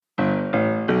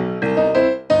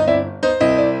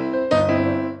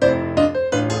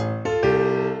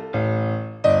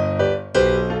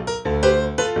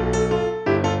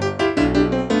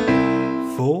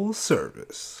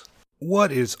Service.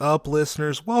 What is up,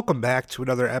 listeners? Welcome back to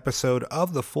another episode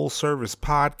of the Full Service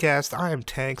Podcast. I am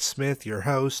Tank Smith, your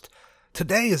host.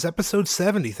 Today is episode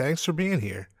 70. Thanks for being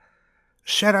here.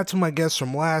 Shout out to my guest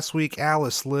from last week,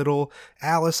 Alice Little.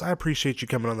 Alice, I appreciate you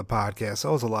coming on the podcast.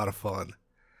 That was a lot of fun.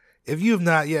 If you have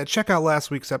not yet, check out last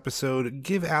week's episode.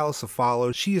 Give Alice a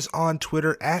follow. She is on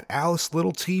Twitter at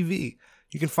AliceLittleTV.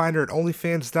 You can find her at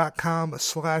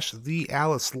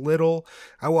onlyfans.com/theAliceLittle.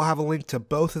 I will have a link to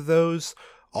both of those.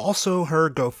 Also, her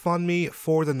GoFundMe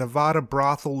for the Nevada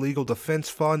Brothel Legal Defense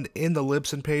Fund in the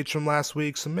Libsyn page from last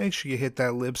week. So make sure you hit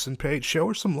that Libsyn page. Show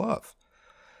her some love.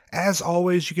 As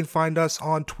always, you can find us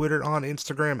on Twitter, on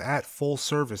Instagram at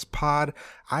FullServicePod.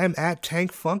 I am at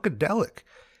TankFunkadelic.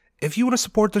 If you want to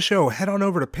support the show, head on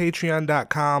over to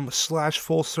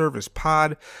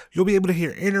patreon.com/fullservicepod. You'll be able to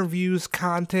hear interviews,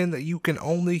 content that you can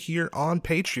only hear on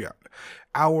Patreon.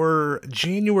 Our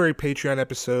January Patreon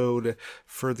episode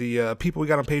for the people we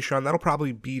got on Patreon, that'll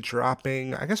probably be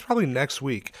dropping, I guess probably next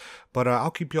week. But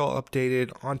I'll keep y'all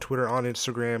updated on Twitter, on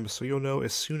Instagram, so you'll know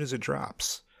as soon as it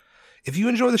drops. If you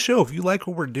enjoy the show, if you like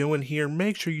what we're doing here,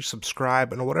 make sure you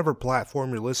subscribe on whatever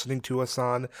platform you're listening to us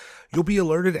on. You'll be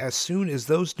alerted as soon as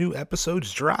those new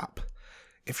episodes drop.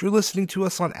 If you're listening to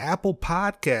us on Apple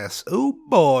Podcasts, oh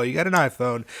boy, you got an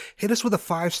iPhone, hit us with a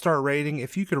 5-star rating.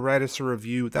 If you could write us a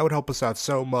review, that would help us out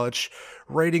so much.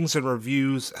 Ratings and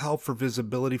reviews help for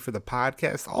visibility for the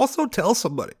podcast. Also, tell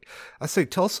somebody. I say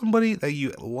tell somebody that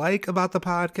you like about the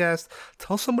podcast.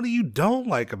 Tell somebody you don't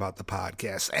like about the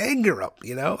podcast. Anger them,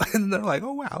 and they're like,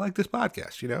 oh, wow, I like this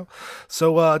podcast,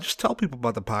 So just tell people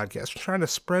about the podcast. We're trying to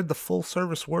spread the full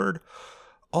service word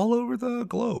all over the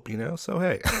globe, so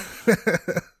hey,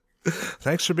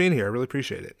 thanks for being here. I really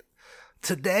appreciate it.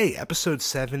 Today, episode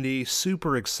 70,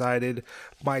 super excited.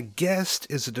 My guest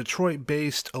is a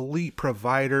Detroit-based elite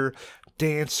provider,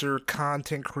 dancer,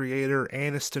 content creator,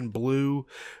 Aniston Blue.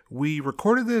 We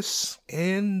recorded this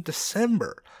in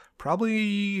December.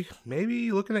 Probably,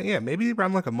 maybe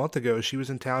around like a month ago. She was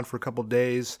in town for a couple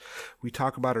days. We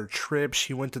talk about her trip.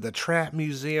 She went to the Trap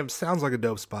Museum. Sounds like a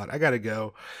dope spot. I gotta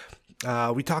go.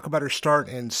 We talk about her start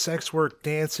in sex work,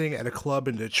 dancing at a club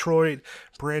in Detroit,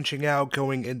 branching out,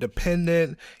 going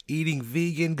independent, eating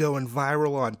vegan, going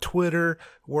viral on Twitter,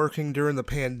 working during the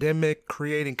pandemic,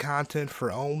 creating content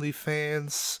for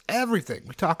OnlyFans, everything.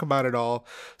 We talk about it all.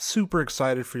 Super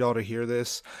excited for y'all to hear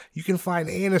this. You can find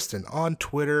Aniston on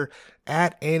Twitter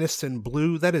at Aniston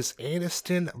Blue. That is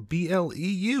Aniston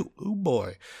BLEU. Oh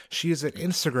boy. She is at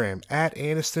Instagram at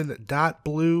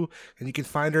Aniston.blue, and you can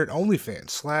find her at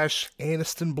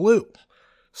OnlyFans/Aniston Blue.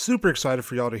 Super excited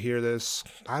for y'all to hear this.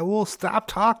 I will stop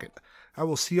talking. I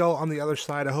will see y'all on the other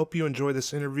side. I hope you enjoy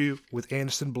this interview with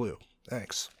Aniston Blue.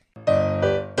 Thanks.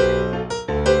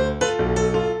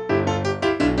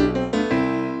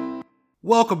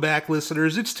 Welcome back,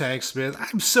 listeners. It's Tank Smith.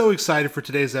 I'm so excited for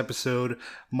today's episode.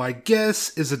 My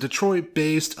guest is a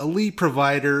Detroit-based elite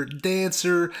provider,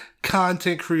 dancer,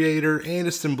 content creator,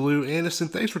 Aniston Blue. Aniston,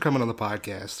 thanks for coming on the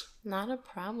podcast. Not a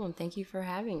problem. Thank you for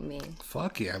having me.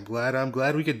 Fuck yeah. I'm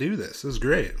glad we could do this. This is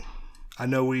great. I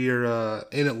know we are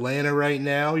in Atlanta right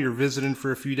now. You're visiting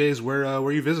for a few days. Where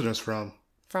are you visiting us from?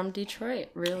 From Detroit,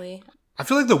 really. I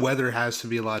feel like the weather has to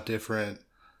be a lot different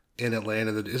in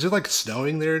Atlanta. Is it like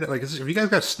snowing there? Like, have you guys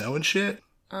got snow and shit?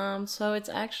 So it's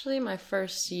actually my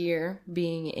first year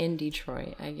being in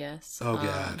Detroit, I guess. Oh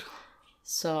God.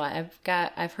 So I've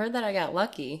heard that I got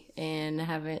lucky and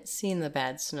haven't seen the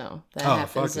bad snow that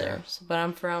happens there. Yeah. But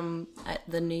I'm from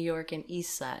the New York and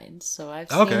East Side, so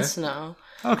I've seen snow.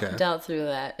 Okay. Dealt through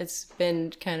that. It's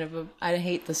been kind of I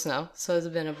hate the snow, so it's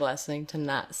been a blessing to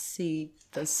not see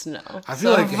the snow. I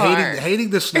feel like hating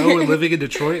the snow and living in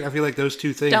Detroit. I feel like those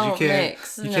two things Don't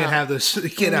mix. You can't have this. You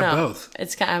can't have both.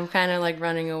 I'm kind of like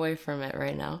running away from it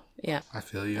right now. Yeah. I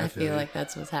feel you. I feel like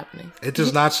that's what's happening. It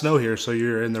does not snow here, so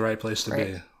you're in the right place to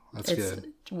be. That's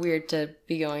good. It's weird to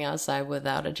be going outside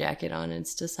without a jacket on.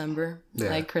 It's December.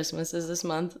 Yeah. Like Christmas is this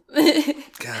month.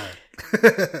 God.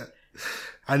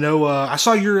 I know. I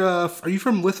saw are you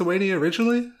from Lithuania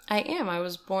originally? I am. I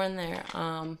was born there.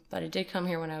 But I did come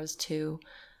here when I was 2.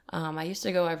 I used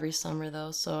to go every summer though,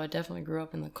 so I definitely grew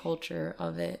up in the culture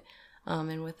of it,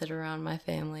 and with it around my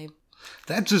family.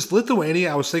 That just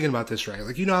Lithuania. I was thinking about this, right?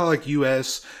 Like, how like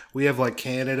U.S. we have like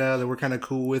Canada that we're kind of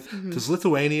cool with. Mm-hmm. Does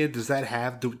Lithuania? Does that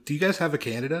have? Do you guys have a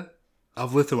Canada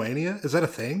of Lithuania? Is that a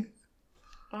thing?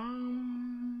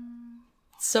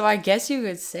 So I guess you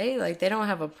could say like they don't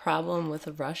have a problem with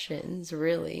the Russians,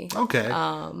 really. Okay.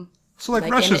 So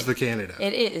like Russia's the Canada.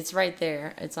 It's right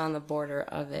there. It's on the border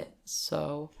of it.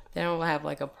 So they don't have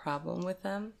like a problem with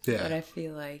them. Yeah. But I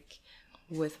feel like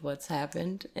with what's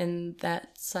happened in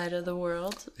that side of the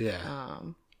world. Yeah.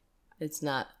 It's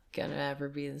not gonna ever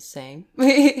be the same.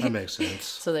 That makes sense.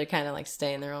 So they're kind of like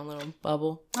stay in their own little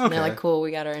bubble. Okay. And they're like, cool,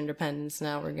 we got our independence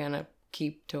now. We're gonna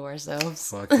keep to ourselves.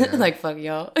 Fuck yeah. Like, fuck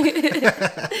y'all.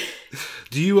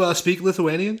 Do you speak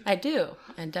Lithuanian? I do.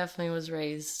 I definitely was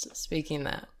raised speaking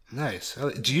that. Nice.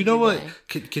 Do you know what?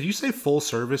 Can you say full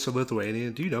service in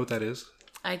Lithuanian? Do you know what that is?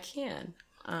 I can.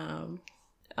 Pilnas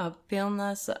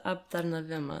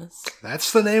aptarnavimas.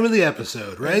 That's the name of the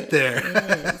episode right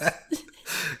there.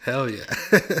 Hell yeah.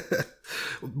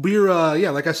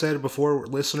 We're, like I said before,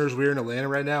 listeners, we're in Atlanta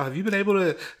right now. Have you been able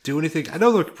to do anything? I know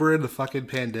look, we're in the fucking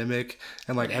pandemic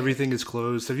and like everything is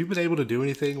closed. Have you been able to do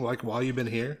anything like while you've been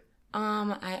here?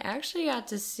 I actually got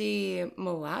to see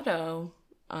Mulatto,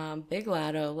 Big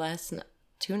Latto last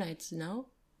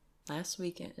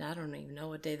weekend. I don't even know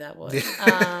what day that was.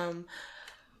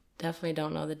 Definitely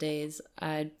don't know the days.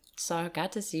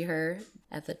 Got to see her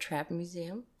at the Trap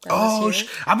Museum.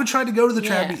 I've been trying to go to the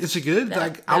Trap. Is it good?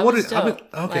 I wanted. Okay,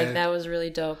 like that was really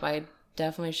dope. I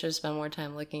definitely should have spent more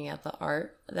time looking at the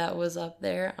art that was up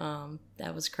there.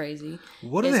 That was crazy.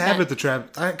 What do they have at the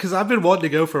Trap? Because I've been wanting to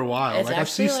go for a while. Like I've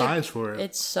seen signs for it.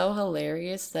 It's so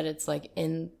hilarious that it's like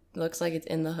looks like it's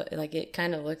in the hood. Like it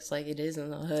kind of looks like it is in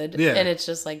the hood. Yeah. And it's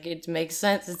just like it makes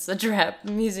sense. It's the Trap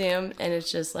Museum, and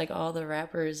it's just like all the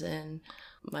rappers and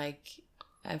like.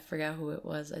 I forgot who it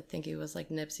was. I think it was like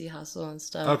Nipsey Hussle and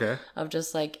stuff. Okay. Of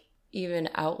just like even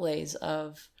outlays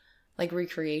of like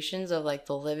recreations of like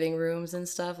the living rooms and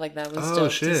stuff. Like that was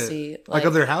dope to see. Like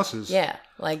of their houses. Yeah.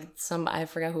 Like I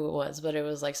forgot who it was, but it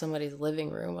was like somebody's living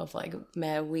room of like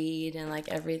mad weed and like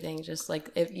everything. Just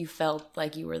like if you felt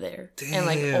like you were there. Damn. And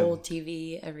like old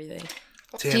TV, everything.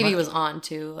 Damn, TV was on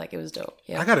too, like it was dope.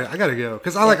 Yeah, I gotta go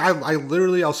because I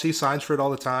literally I'll see signs for it all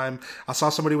the time. I saw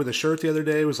somebody with a shirt the other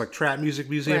day. It was like Trap Music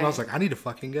Museum. Right. I was like, I need to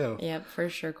fucking go. Yeah, for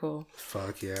sure, cool.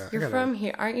 Fuck yeah! You're from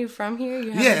here, aren't you? From here?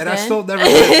 And I still never.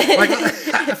 Been. Like,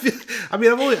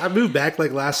 I moved back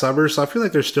like last summer, so I feel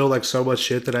like there's still like so much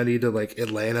shit that I need to like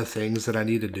Atlanta things that I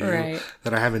need to do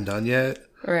that I haven't done yet.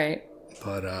 Right.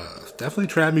 But definitely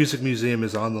Trap Music Museum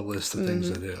is on the list of things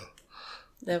to do.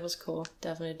 That was cool.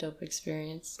 Definitely a dope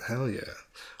experience. Hell yeah.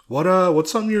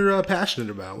 What's something you're passionate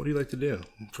about? What do you like to do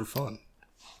for fun?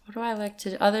 What do I like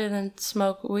to do other than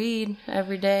smoke weed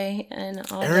every day and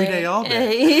all every day, all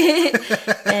day.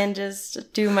 And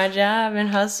just do my job and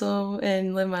hustle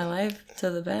and live my life to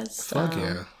the best. Fuck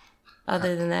yeah.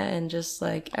 Other than that, and just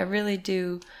like I really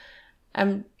do,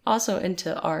 I'm also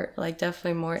into art. Like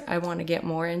definitely more. I want to get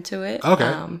more into it.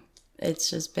 Okay. It's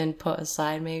just been put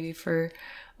aside maybe for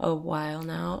a while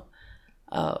now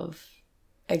of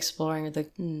exploring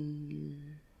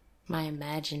my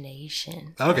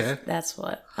imagination. Okay. That's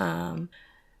what I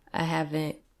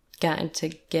haven't gotten to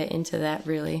get into that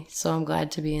really. So I'm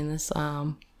glad to be in this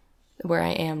where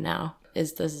I am now.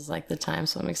 This is like the time,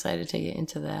 so I'm excited to get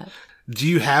into that. Do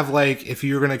you have like if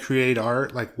you were gonna create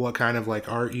art, like what kind of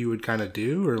like art you would kind of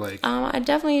do or like? I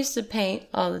definitely used to paint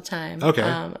all the time. Okay.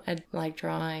 I like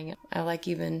drawing. I like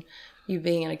even you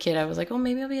being a kid. I was like, oh,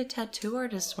 maybe I'll be a tattoo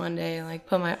artist one day. Like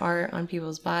put my art on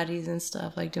people's bodies and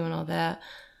stuff. Like doing all that.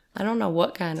 I don't know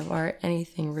what kind of art,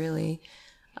 anything really,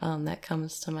 that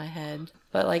comes to my head.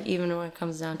 But like even when it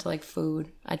comes down to like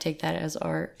food, I take that as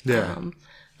art. Yeah.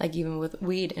 Like even with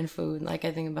weed and food, like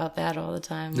I think about that all the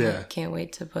time. Yeah. Like, can't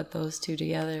wait to put those two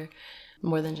together.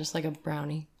 More than just like a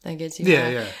brownie that gets you.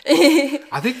 Yeah.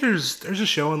 I think there's a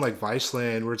show in like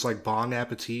Viceland where it's like Bon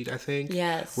Appetit, I think.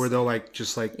 Yes. Where they'll like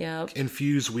just like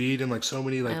infuse weed in like so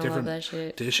many like different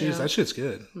dishes. Yep. That shit's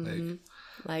good. Mm-hmm.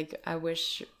 Like I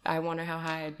wonder how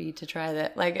high I'd be to try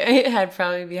that. Like I'd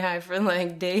probably be high for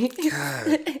like days.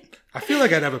 God. I feel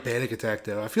like I'd have a panic attack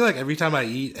though. I feel like every time I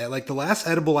eat, like the last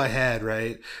edible I had,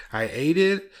 right? I ate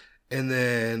it and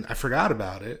then I forgot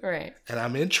about it. Right. And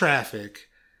I'm in traffic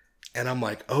and I'm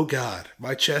like, oh God,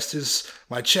 my chest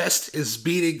is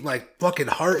beating, like fucking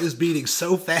heart is beating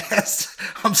so fast.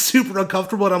 I'm super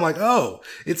uncomfortable and I'm like, oh,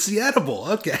 it's the edible.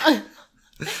 Okay.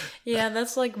 Yeah,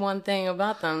 that's like one thing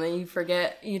about them that you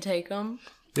forget you take them.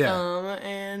 Yeah.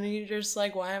 And you're just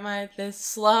like, why am I this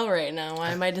slow right now?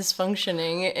 Why am I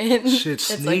dysfunctioning? And shit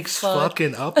sneaks like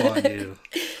fucking up on you.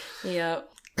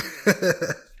 Yep.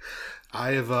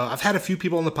 I've had a few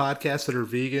people on the podcast that are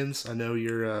vegans. I know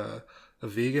you're a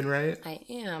vegan, right? I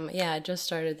am. Yeah, I just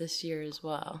started this year as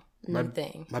well. New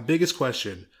thing. My biggest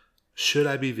question, should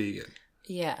I be vegan?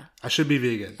 Yeah. I should be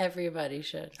vegan. Everybody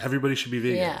should. Everybody should be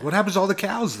vegan. Yeah. What happens to all the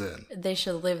cows then? They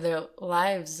should live their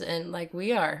lives and like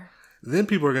we are. Then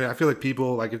people are I feel like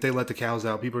people, like if they let the cows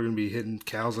out, people are going to be hitting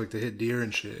cows like they hit deer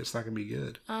and shit. It's not going to be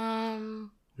good.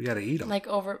 We got to eat them. Like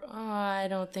I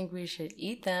don't think we should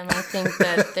eat them. I think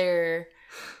that they're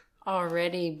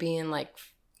already being like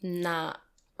not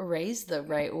raised the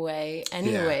right way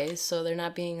anyway, so they're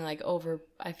not being like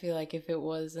I feel like if it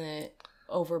wasn't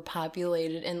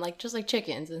overpopulated and like just like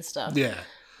chickens and stuff. Yeah.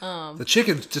 The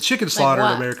chicken slaughter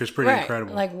in America is pretty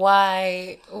incredible. Like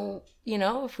why,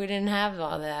 if we didn't have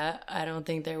all that, I don't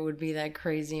think there would be that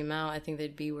crazy amount. I think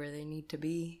they'd be where they need to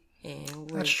be. And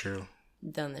that's true.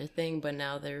 Done their thing, but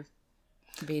now they're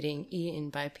being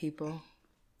eaten by people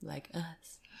like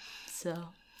us. So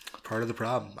part of the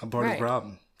problem. I'm part of the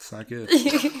problem. It's not good.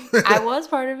 I was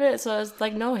part of it, so it's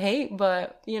like no hate,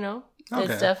 but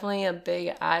it's definitely a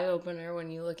big eye opener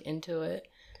when you look into it.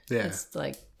 Yeah, it's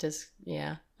like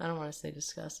I don't want to say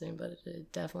disgusting, but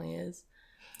it definitely is.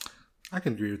 I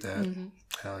can agree with that. Mm-hmm.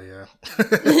 Hell yeah.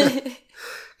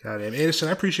 Goddamn, Anderson,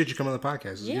 I appreciate you coming on the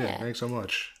podcast. It's good. Thanks so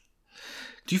much.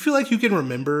 Do you feel like you can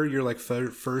remember your like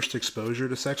first exposure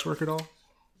to sex work at all?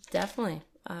 Definitely.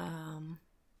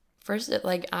 First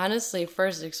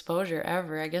exposure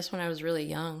ever, I guess when I was really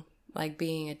young, like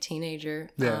being a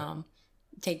teenager,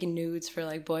 taking nudes for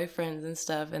like boyfriends and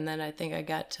stuff. And then I think I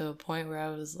got to a point where I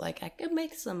was like, I could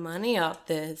make some money off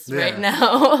this right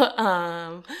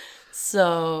now.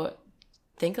 So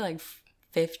I think like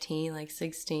 15, like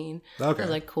 16. Okay. I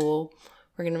was like, cool.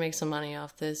 We're going to make some money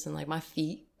off this. And like my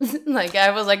feet, like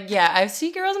I was like, yeah, I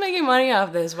see girls making money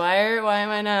off this. Why am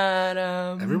I not?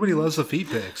 Everybody loves the feet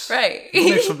pics. Right.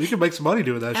 You can make some money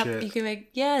doing that shit. You can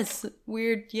make,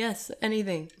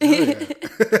 anything. Oh,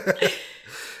 yeah.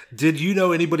 Did you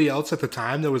know anybody else at the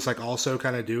time that was like also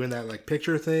kind of doing that like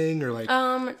picture thing or like?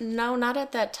 No, not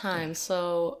at that time.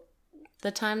 So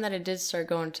the time that I did start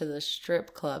going to the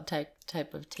strip club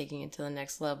type of taking it to the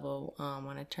next level,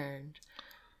 when I turned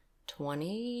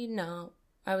 20, no,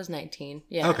 I was 19.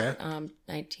 Yeah. Okay.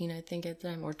 19, I think at the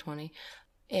time, or 20.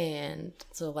 And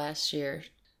so last year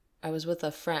I was with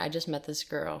a friend. I just met this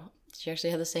girl. She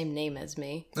actually had the same name as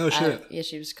me. Oh shit. Yeah,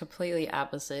 she was completely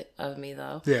opposite of me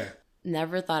though. Yeah.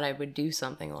 Never thought I would do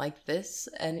something like this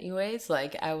anyways.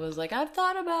 Like I was like, I've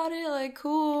thought about it, like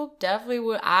cool,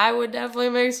 I would definitely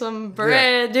make some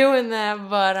bread doing that,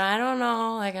 but I don't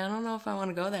know if I want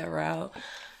to go that route,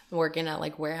 working at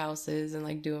like warehouses and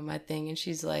like doing my thing. And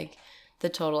she's like the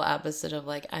total opposite of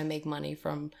like, I make money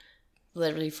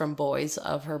literally from boys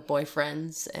of her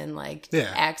boyfriends and like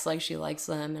acts like she likes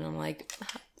them. And I'm like,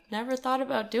 never thought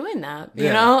about doing that,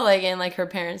 you know, like, and like her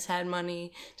parents had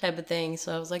money type of thing.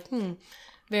 So I was like,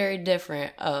 very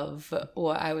different of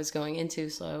what I was going into.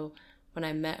 So when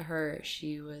I met her,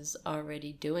 she was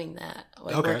already doing that,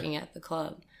 like working at the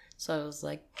club. So I was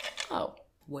like, oh,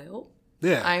 well,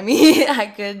 yeah. I mean, I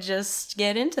could just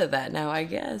get into that now, I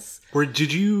guess. Or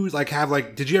did you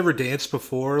did you ever dance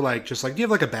before? Like, just like, do you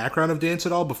have like a background of dance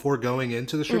at all before going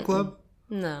into the strip club?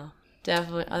 No.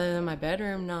 Definitely, other than my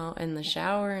bedroom, no, and the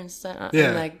shower and stuff. Yeah,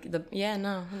 and like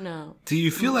no. Do you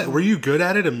feel like were you good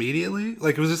at it immediately?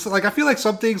 Like was this like I feel like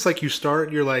some things like you start,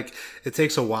 and you're like it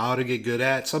takes a while to get good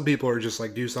at. Some people are just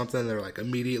like do something, and they're like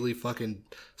immediately fucking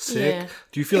sick. Yeah.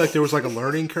 Do you feel like there was like a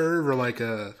learning curve or like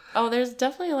a? Oh, there's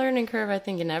definitely a learning curve. I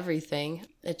think in everything,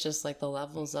 it's just like the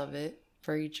levels of it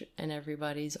for each and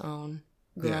everybody's own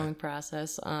growing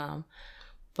process.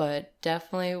 But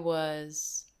definitely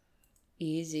was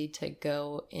easy to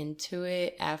go into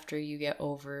it after you get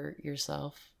over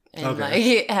yourself and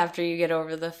like after you get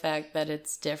over the fact that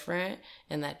it's different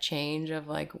and that change of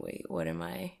like, wait, what am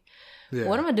I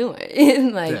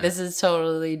doing? Like this is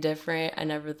totally different. I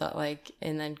never thought like,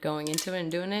 and then going into it and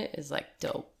doing it is like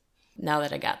dope. Now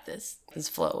that I got this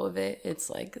flow of it, it's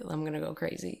like I'm gonna go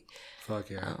crazy. Fuck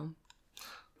yeah.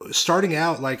 Starting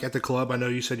out like at the club, I know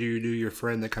you said you knew your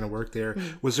friend that kind of worked there.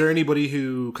 Mm-hmm. Was there anybody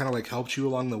who kind of like helped you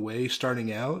along the way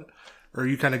starting out? Or are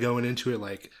you kind of going into it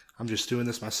like, I'm just doing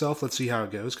this myself, let's see how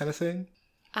it goes kind of thing?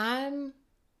 I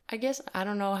guess I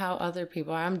don't know how other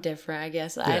people are. I'm different, I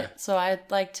guess. Yeah. I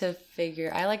like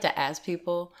to ask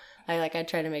people. I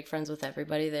try to make friends with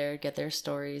everybody there, get their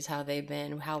stories, how they've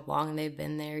been, how long they've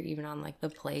been there, even on like the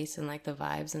place and like the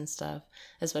vibes and stuff.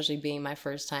 Especially being my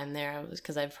first time there,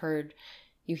 because I've heard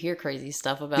you hear crazy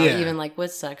stuff about even like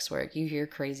with sex work. You hear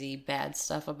crazy bad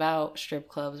stuff about strip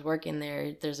clubs, working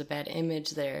there. There's a bad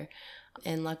image there.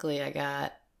 And luckily I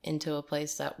got into a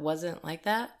place that wasn't like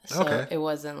that. So it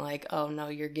wasn't like, oh no,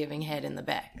 you're giving head in the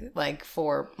back, like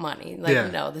for money.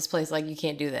 Like no, this place, like you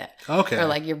can't do that. Okay. Or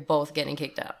like you're both getting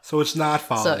kicked out. So it's not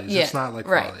follies. So, it's not like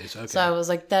follies. Okay. So I was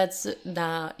like, that's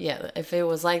not, if it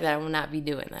was like that, I would not be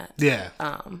doing that. Yeah.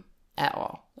 At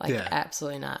all. Like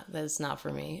absolutely not. That's not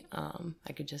for me.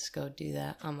 I could just go do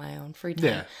that on my own free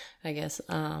time, I guess.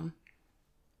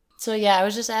 So yeah, I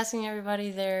was just asking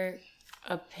everybody their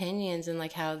opinions and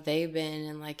like how they've been,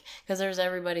 and like because there's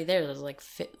everybody there. There's like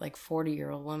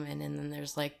 40-year-old women, and then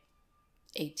there's like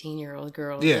 18-year-old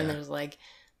girls, Yeah. and there's like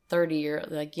 30-year,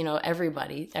 like, you know,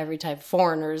 everybody, every type of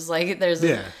foreigners, like there's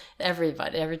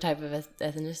everybody, every type of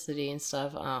ethnicity and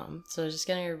stuff. So just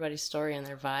getting everybody's story and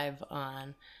their vibe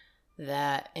on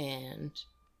that, and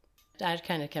I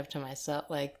kind of kept to myself,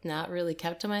 like not really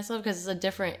kept to myself because it's a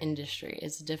different industry,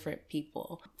 it's different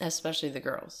people, especially the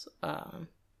girls.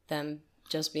 Them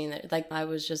just being there, like I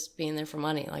was just being there for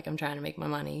money, like I'm trying to make my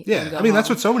money. Yeah, I mean, that's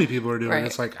what so many people are doing. Right.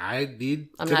 It's like, I'm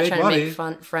not trying money. to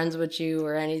make friends with you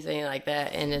or anything like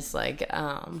that. And it's like,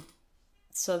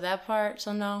 so that part,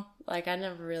 so no, like I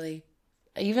never really,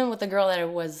 even with the girl that I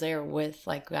was there with,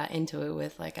 like got into it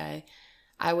with, like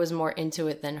I was more into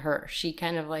it than her. She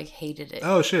kind of like hated it.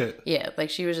 Oh shit. Yeah,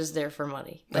 like she was just there for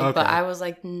money. Like, okay. But I was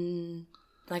like,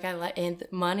 like I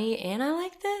like money, and I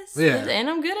like this. Yeah, and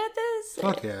I'm good at this.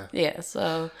 Fuck yeah. Yeah.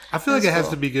 So I feel like it has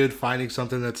to be good finding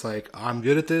something that's like, I'm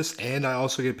good at this, and I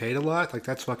also get paid a lot. Like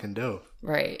that's fucking dope.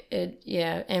 Right.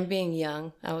 Yeah. And being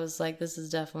young, I was like, this is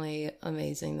definitely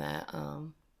amazing that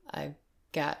I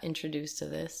got introduced to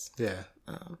this. Yeah.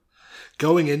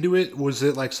 Going into it, was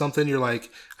it like something you're like,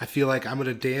 I feel like I'm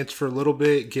gonna dance for a little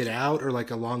bit, get out, or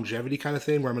like a longevity kind of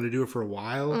thing where I'm gonna do it for a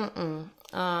while?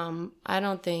 I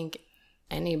don't think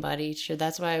anybody should.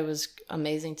 That's why it was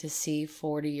amazing to see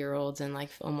 40-year-olds and like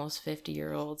almost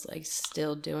 50-year-olds like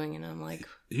still doing it. I'm like,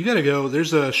 you gotta go.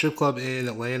 There's a strip club in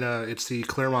Atlanta. It's the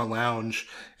Claremont Lounge,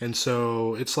 and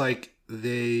so it's like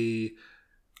I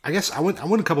guess I went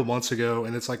a couple months ago,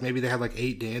 and it's like maybe they had like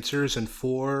 8 dancers, and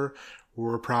 4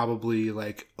 were probably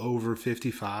like over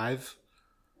 55.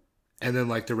 And then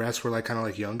like the rest were like kind of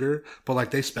like younger, but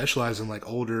like they specialize in like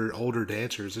older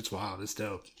dancers. It's wild. It's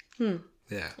dope.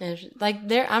 Yeah. And like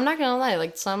I'm not gonna lie,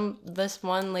 like this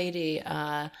one lady,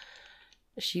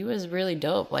 she was really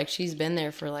dope. Like she's been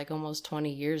there for like almost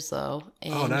 20 years though.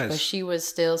 And, oh, nice. But she was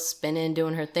still spinning,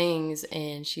 doing her things,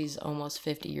 and she's almost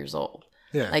 50 years old.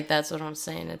 Yeah. Like that's what I'm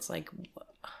saying. It's like,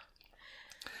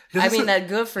 I mean, that's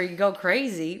good for you, go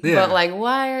crazy. Yeah. But like,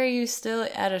 why are you still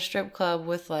at a strip club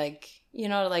with like, you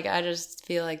know, like I just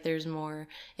feel like there's more.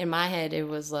 In my head, it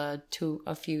was a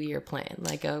few year plan,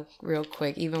 like a real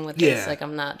quick. Even with this, like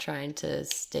I'm not trying to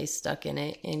stay stuck in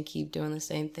it and keep doing the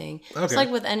same thing. Okay. It's like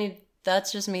with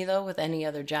that's just me though. With any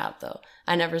other job though,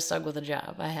 I never stuck with a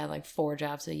job. I had like 4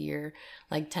 jobs a year,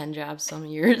 like 10 jobs some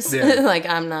years. Yeah. Like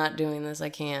I'm not doing this. I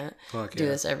can't do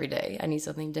this every day. I need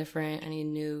something different. I need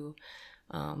new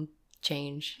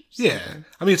change. Something. Yeah.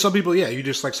 I mean, some people, you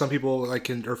just like, some people like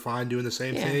are fine doing the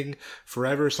same thing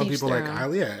forever. Some people like,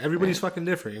 everybody's fucking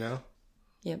different, you know?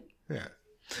 Yep. Yeah.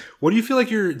 What do you feel like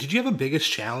did you have a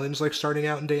biggest challenge like starting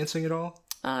out in dancing at all?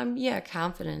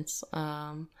 Confidence,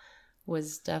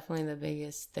 was definitely the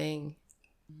biggest thing.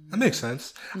 That makes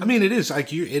sense. I mean, it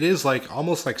is like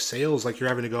almost like sales, like you're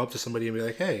having to go up to somebody and be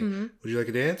like, hey, would you like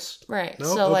a dance? Right.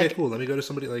 No? So okay, cool. Let me go to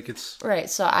somebody, like it's... Right.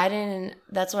 So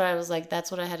that's what I was like,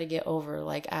 that's what I had to get over.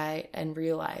 Like and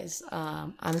realize,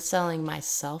 I'm selling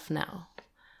myself now.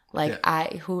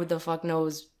 Like who the fuck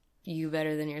knows you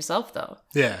better than yourself though?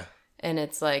 Yeah. And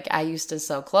it's like, I used to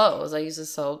sell clothes. I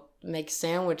used to make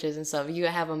sandwiches and stuff. You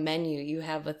have a menu, you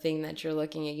have a thing that you're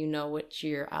looking at, you know what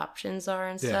your options are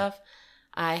and stuff.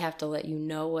 I have to let you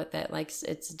know what that, like,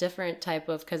 it's a different type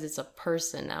of, because it's a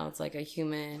person now. It's like a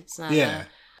human. It's not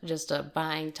just a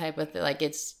buying type of thing. Like,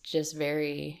 it's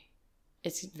very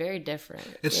different.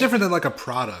 It's different than like a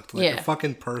product, like a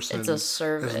fucking person. It's a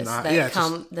service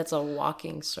that's a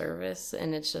walking service,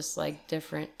 and it's just like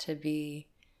different to be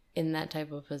in that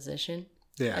type of position.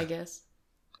 Yeah, I guess.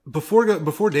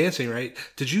 Before dancing, right?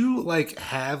 Did you like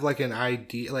have like an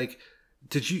idea, like?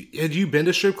 Had you been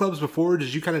to strip clubs before?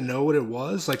 Did you kind of know what it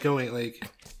was? Like going like...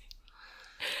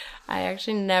 I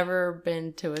actually never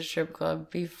been to a strip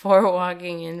club before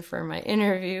walking in for my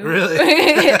interview.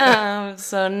 Really?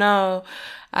 So no,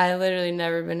 I literally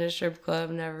never been to a strip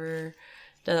club, never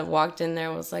walked in there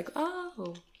and was like,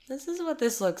 oh, this is what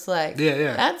this looks like.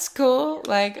 Yeah. That's cool.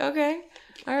 Like, okay.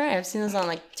 All right, I've seen this on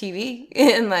like TV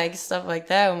and like stuff like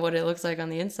that and what it looks like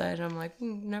on the inside. And I'm like,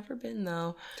 never been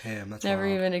though. Damn, that's never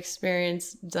wild. Even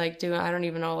experienced like doing. I don't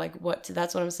even know like what.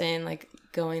 That's what I'm saying. Like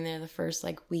going there the first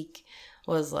like week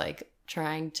was like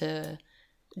trying to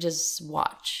just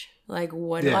watch. Like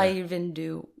what do I even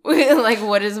do? Like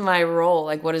what is my role?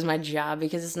 Like what is my job?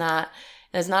 Because it's not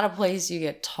a place you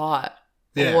get taught.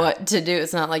 What to do.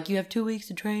 It's not like you have 2 weeks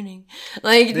of training.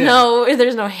 Like no,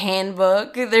 there's no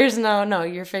handbook. There's no.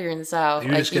 You're figuring this out.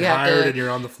 You like, just get hired and you're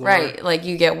on the floor. Right. Like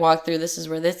you get walked through. This is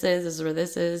where this is. This is where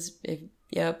this is. If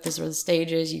yep, this were the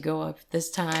stages. You go up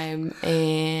this time,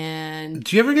 and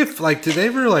Do you ever get like? Did they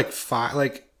ever like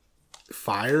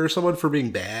fire someone for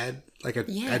being bad, like at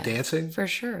dancing? for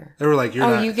sure. They were like, "You're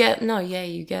not." You get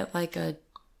you get like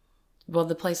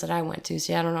the place that I went to.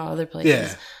 See, I don't know other places.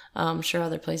 Yeah. I'm sure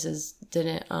other places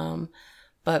didn't.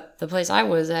 But the place I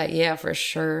was at, yeah, for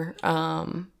sure.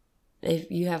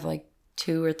 If you have like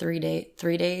 2 or 3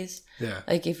 days, Yeah.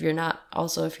 like if you're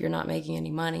not making any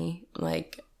money,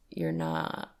 like you're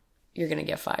gonna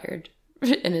get fired.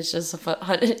 And it's just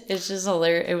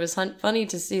hilarious. It was funny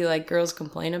to see like girls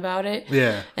complain about it.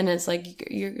 Yeah. And it's like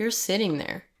you're sitting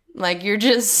there. Like you're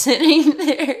just sitting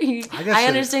there. I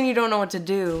understand you don't know what to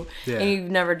do, and you've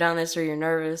never done this, or you're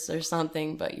nervous or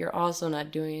something, but you're also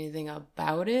not doing anything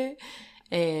about it.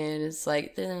 And it's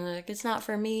like it's not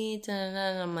for me. And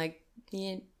I'm like,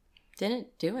 you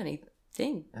didn't do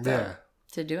anything.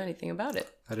 To do anything about it.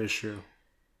 That is true.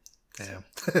 Damn.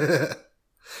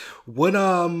 What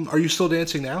are you still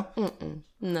dancing now?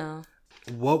 No.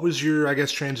 What was your, I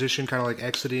guess, transition, kind of like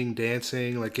exiting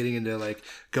dancing, like getting into like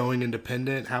going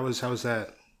independent? How was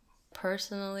that?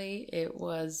 Personally, it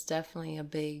was definitely a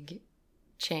big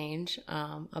change,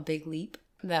 a big leap.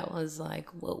 That was like,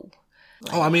 whoa.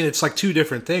 Like, I mean, it's like two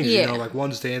different things, you know, like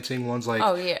one's dancing, one's like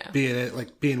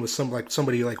being with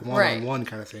somebody like one-on-one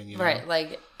kind of thing, you know? Right.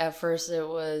 Like at first it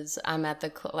was, I'm at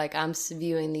the, like I'm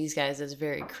viewing these guys as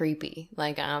very creepy.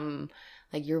 Like I'm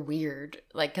like, you're weird.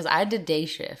 Like, cause I did day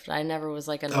shift. I never was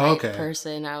like a night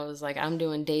person. I was like, I'm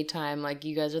doing daytime. Like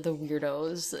you guys are the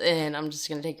weirdos and I'm just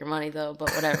going to take your money though, but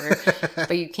whatever.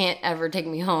 But you can't ever take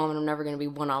me home and I'm never going to be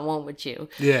one-on-one with you.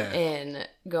 Yeah. And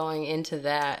going into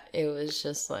that, it was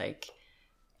just like,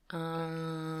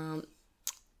 so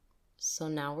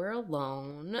now we're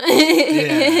alone.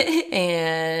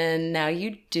 And now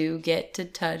you do get to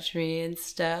touch me and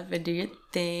stuff and do your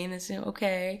thing. It's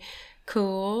okay,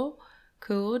 cool,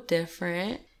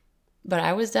 different. But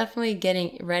I was definitely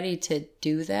getting ready to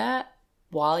do that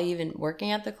while even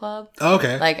working at the club.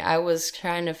 Okay. Like I was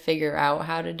trying to figure out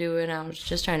how to do it. I was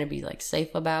just trying to be like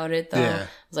safe about it though. I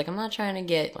was like, I'm not trying to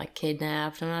get like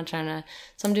kidnapped. I'm not trying to,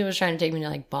 some dude was trying to take me to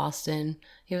like Boston.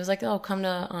 He was like, oh, come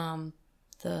to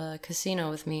the casino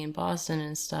with me in Boston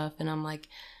and stuff. And I'm like,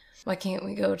 why can't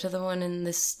we go to the one in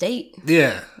the state?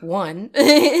 Yeah. One.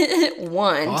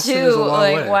 Boston two. Is a long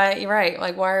like way. Why? Right.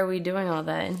 Like why are we doing all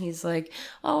that? And he's like,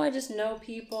 oh, I just know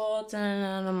people.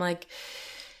 And I'm like,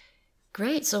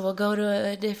 great. So we'll go to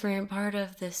a different part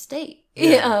of the state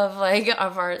of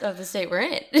the state we're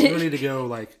in. You don't need to go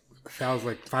like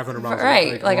 500 miles.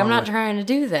 Right. Like I'm not trying to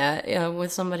do that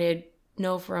with somebody I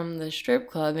know from the strip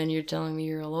club, and you're telling me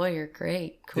you're a lawyer.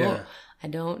 Great, cool. Yeah. I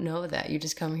don't know that. You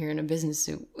just come here in a business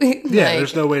suit.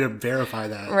 There's no way to verify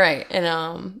that. Right.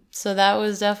 And so that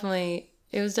was definitely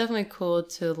cool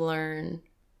to learn,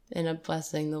 and a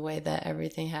blessing, the way that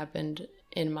everything happened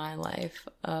in my life,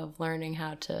 of learning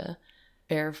how to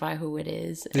verify who it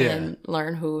is and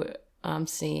learn who I'm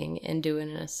seeing and do it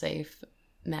in a safe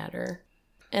manner.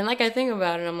 And like I think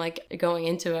about it, I'm like going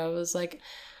into it, I was like,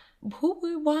 who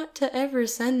would want to ever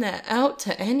send that out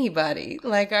to anybody?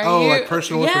 Like, like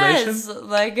personal information?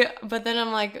 Like, but then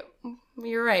I'm like,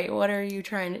 you're right. What are you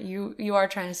trying to, you are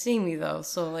trying to see me though.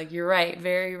 So like, you're right.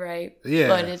 Very right. Yeah.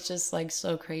 But it's just like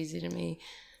so crazy to me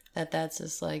that that's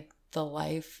just like the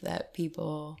life that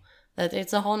people, that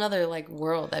it's a whole nother like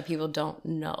world that people don't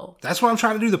know. That's why I'm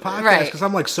trying to do the podcast, because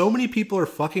I'm like, so many people are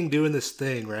fucking doing this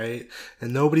thing, right?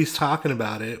 And nobody's talking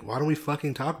about it. Why don't we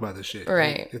fucking talk about this shit?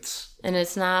 Right. And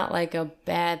it's not like a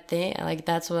bad thing. Like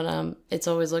that's what it's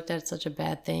always looked at as such a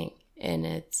bad thing. And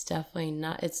it's definitely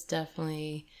not. It's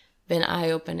definitely been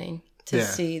eye-opening to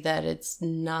see that it's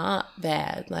not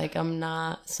bad. Like I'm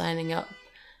not signing up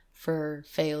for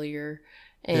failure.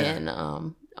 And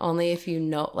only if you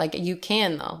know, like you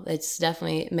can though. It's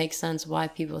definitely, it makes sense why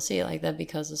people see it like that,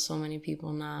 because of so many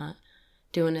people not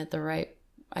doing it the right,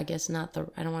 I guess not the,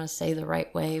 I don't want to say the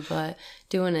right way, but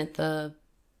doing it the...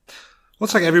 Well,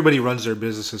 it's like everybody runs their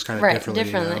businesses kind of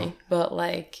differently. You know? But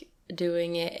like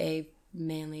doing it a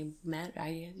manly matter,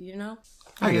 I get it.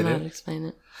 I don't know how to explain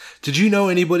it. Did you know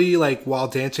anybody like while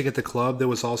dancing at the club that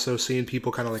was also seeing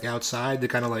people kind of like outside to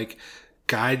kind of like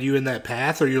guide you in that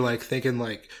path? Or you're like thinking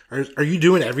like, are you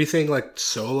doing everything like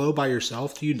solo by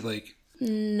yourself? Do you like...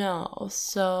 No.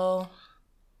 So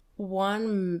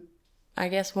one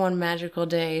magical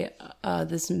day,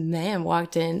 this man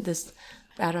walked in, this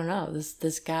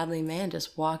godly man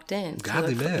just walked in.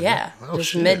 Godly man? Yeah. Oh, just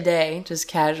shit. Midday, just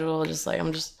casual, just like,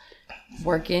 I'm just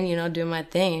working, doing my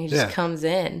thing. And he just comes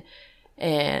in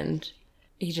and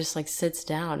he just like sits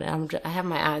down, and I have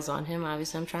my eyes on him.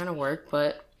 Obviously I'm trying to work,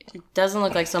 but doesn't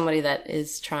look like somebody that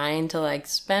is trying to like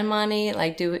spend money,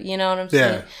 like do you know what I'm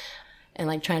saying? And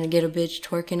like trying to get a bitch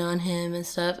twerking on him and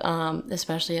stuff,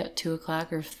 especially at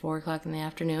 2:00 or 4:00 in the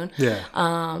afternoon.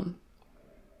 Yeah.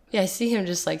 Yeah, I see him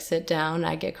just like sit down.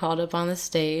 I get called up on the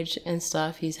stage and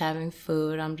stuff. He's having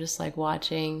food. I'm just like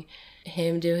watching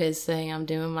him do his thing. I'm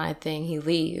doing my thing. He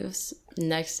leaves.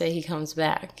 Next day he comes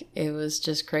back. It was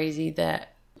just crazy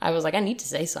that I was like, I need to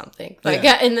say something. Like,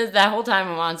 and that whole time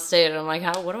I'm on stage, I'm like,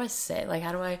 what do I say? Like,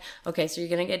 how do I? Okay, so you're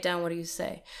gonna get down. What do you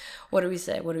say? What do we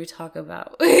say? What do we talk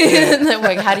about?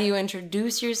 Like, how do you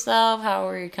introduce yourself? How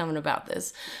are you coming about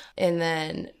this? And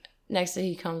then next day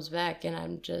he comes back, and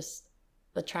I'm just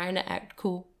trying to act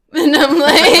cool. And I'm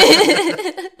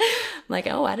like,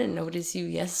 oh, I didn't notice you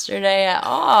yesterday at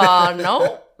all.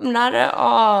 Nope, not at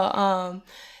all.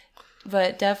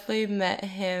 But definitely met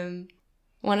him.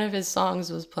 One of his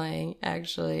songs was playing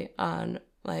actually on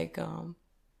like,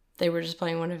 they were just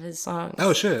playing one of his songs.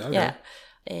 Oh shit. Okay. Yeah.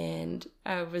 And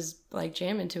I was like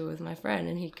jamming to it with my friend,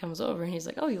 and he comes over and he's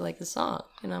like, oh, you like the song?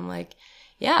 And I'm like,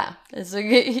 yeah, it's a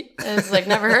good, it's like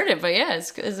never heard it, but yeah,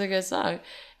 it's a good song.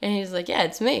 And he's like, yeah,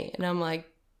 it's me. And I'm like,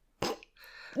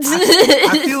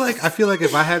 I feel like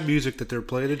if I had music that they're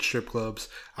playing at strip clubs,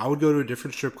 I would go to a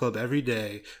different strip club every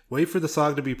day, wait for the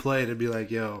song to be played, and be like,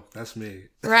 "Yo, that's me."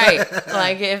 Right?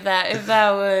 Like if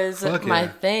that was my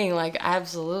thing, like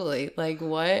absolutely, like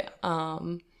what?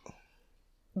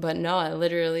 But no, I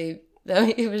literally.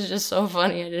 It was just so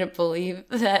funny. I didn't believe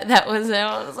that was him.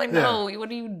 I was like, "No, what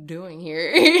are you doing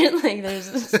here?" Like,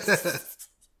 there's.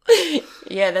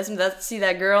 Yeah, that's see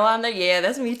that girl on there. Yeah,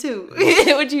 that's me too.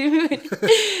 What you?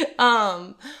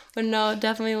 But no,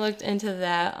 definitely looked into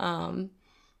that. And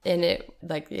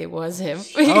it was him.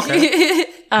 Okay.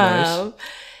 Nice.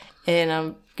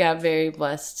 And got very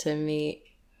blessed to meet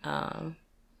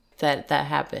that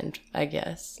happened. I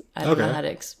guess I don't know how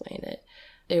to explain it.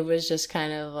 It was just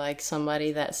kind of like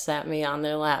somebody that sat me on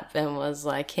their lap and was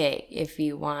like, hey, if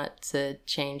you want to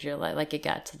change your life, like it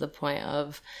got to the point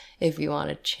of if you want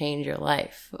to change your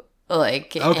life,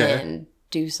 like, and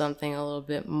do something a little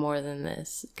bit more than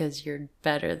this because you're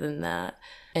better than that.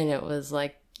 And it was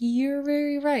like, you're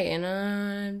very right.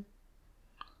 And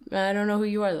I don't know who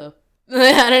you are though.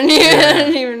 I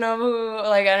didn't even know who,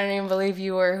 like, I didn't even believe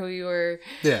you were who you were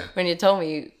when you told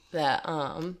me that.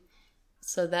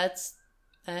 So that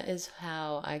is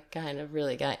how I kind of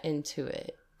really got into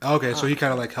it. Okay, so he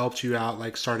kind of like helped you out,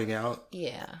 like starting out?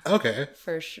 Yeah. Okay.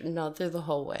 For sure. No, through the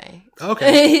whole way.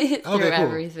 Okay. Through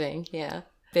everything. Yeah.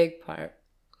 Big part.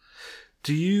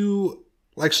 Do you,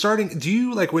 like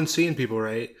when seeing people,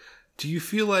 right? Do you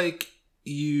feel like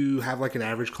you have like an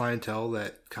average clientele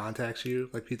that contacts you?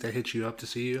 Like people that hit you up to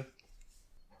see you?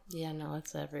 Yeah, no,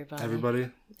 it's everybody. Everybody?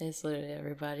 It's literally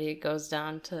everybody. It goes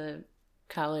down to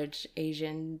college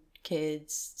Asian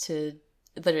kids to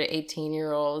literally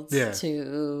 18-year-olds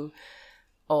to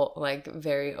old, like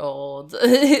very old,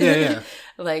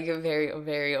 like very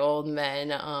very old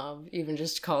men. Even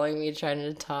just calling me trying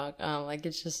to talk. Like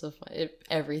it's just so fun.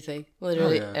 Everything,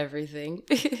 literally everything.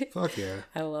 Fuck yeah,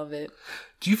 I love it.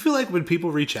 Do you feel like when people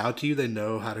reach out to you, they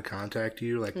know how to contact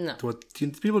you? Like, no.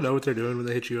 Do people know what they're doing when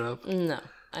they hit you up? No,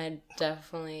 I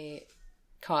definitely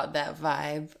caught that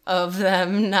vibe of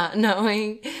them not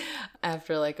knowing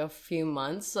after like a few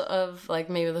months of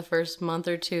like maybe the first month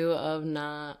or two of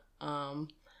not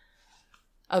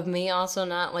of me also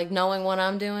not like knowing what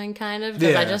I'm doing kind of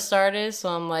because I just started, so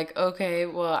I'm like, okay,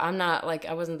 well, I'm not like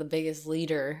I wasn't the biggest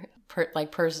leader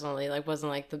like personally, like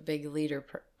wasn't like the big leader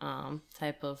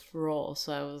type of role,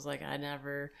 so I was like I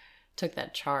never took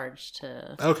that charge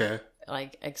to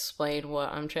like explain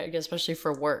what I'm trying, especially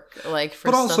for work, like for.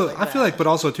 But also, stuff like I feel like, but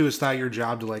also too, it's not your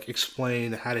job to like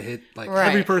explain how to hit like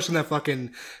every person that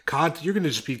fucking you're gonna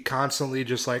just be constantly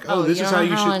just like, oh, this is how you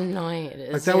should. How annoying it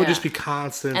is. Like that would just be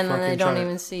constant. And then they don't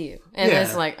even see you, and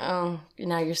it's like, oh,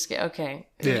 now you're scared. Okay,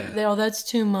 oh, that's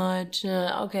too much.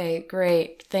 Okay,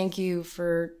 great, thank you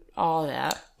for all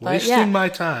that. Wasting my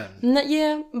time.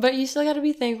 Yeah, but you still got to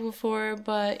be thankful for it.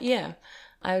 But yeah.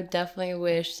 I definitely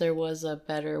wish there was a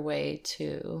better way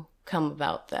to come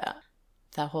about that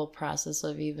whole process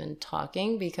of even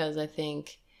talking, because I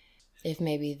think if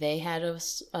maybe they had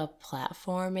a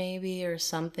platform maybe or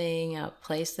something, a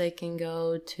place they can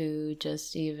go to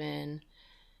just even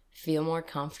feel more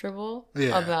comfortable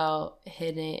about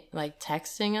hitting, like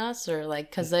texting us or like,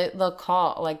 because they'll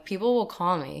call, like people will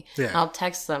call me. I'll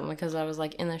text them because I was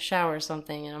like in the shower or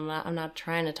something, and I'm not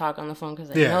trying to talk on the phone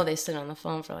because I know they sit on the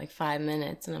phone for like 5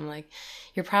 minutes, and I'm like,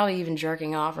 you're probably even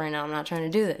jerking off right now. I'm not trying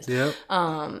to do this.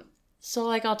 So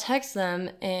like I'll text them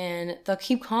and they'll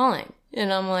keep calling,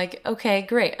 And I'm like, okay,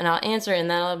 great. And I'll answer, and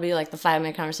that'll be like the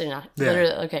 5-minute conversation. I'll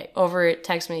literally, okay, over it,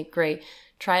 text me, great.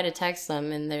 Try to text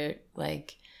them, and they're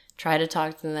like, try to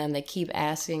talk to them. They keep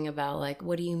asking about, like,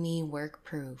 what do you mean work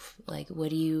proof? Like, what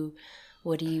do you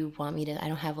want me to, I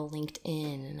don't have a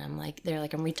LinkedIn. And I'm like, they're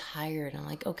like, I'm retired. I'm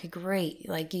like, okay, great.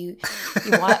 Like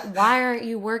why aren't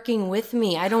you working with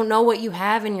me? I don't know what you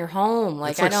have in your home.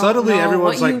 Like, it's like I don't suddenly know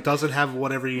everyone's what like, doesn't have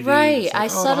whatever you need. Right. Like, I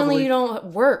suddenly you don't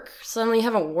work. Suddenly you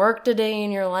haven't worked a day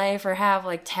in your life or have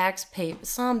like tax pay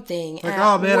something. Like,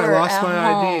 oh man, I lost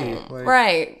my ID. Like,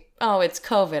 right. Oh, it's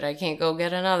COVID. I can't go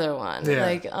get another one. Yeah.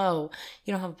 Like, oh,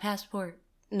 you don't have a passport.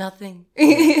 Nothing.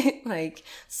 Like,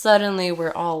 suddenly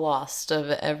we're all lost of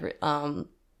every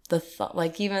the thought.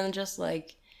 Like, even just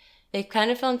like, it kind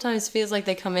of sometimes feels like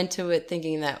they come into it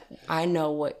thinking that I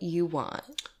know what you want.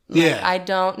 Like, I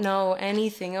don't know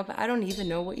anything about, I don't even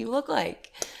know what you look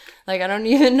like. Like, I don't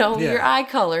even know your eye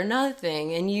color,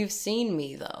 nothing. And you've seen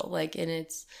me though. Like, and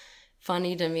it's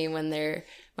funny to me when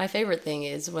my favorite thing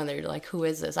is when they're like, who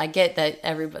is this? I get that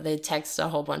everybody, they text a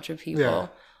whole bunch of people.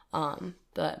 Yeah.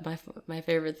 But my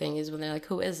favorite thing is when they're like,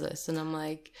 who is this? And I'm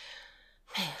like,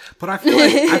 man. But I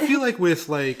feel like with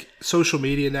like social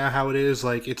media now, how it is,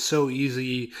 like, it's so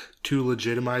easy to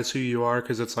legitimize who you are,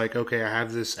 because it's like, okay, I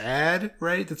have this ad,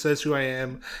 right, that says who I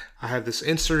am. I have this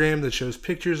Instagram that shows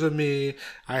pictures of me.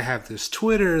 I have this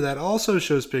Twitter that also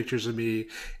shows pictures of me.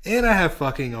 And I have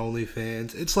fucking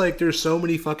OnlyFans. It's like there's so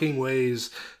many fucking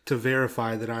ways to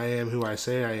verify that I am who I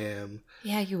say I am.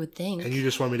 Yeah, you would think. And you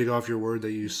just want me to go off your word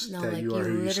that you are who you say you are.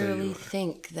 You literally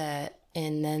think that,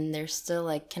 and then they're still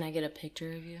like, "Can I get a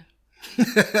picture of you?"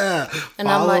 And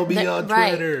follow me on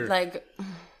Twitter. Like,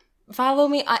 follow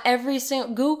me every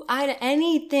single Google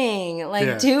anything.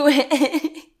 Like, do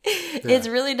it. It's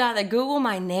really not that. Google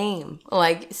my name.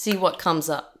 Like, see what comes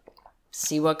up.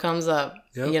 See what comes up.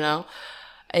 Yep. You know,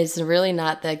 it's really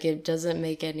not that. It doesn't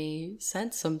make any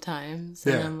sense sometimes.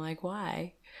 And I'm like,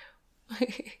 why?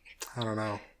 I don't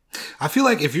know. I feel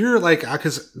like if you're like,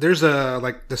 because there's a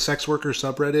like the sex worker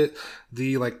subreddit,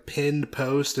 the like pinned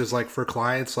post is like for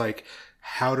clients, like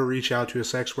how to reach out to a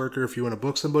sex worker if you want to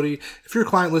book somebody. If you're a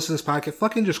client listening to this podcast,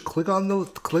 fucking just click on the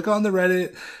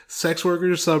Reddit sex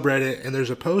workers subreddit, and there's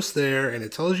a post there, and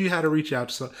it tells you how to reach out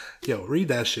to some. Yo, read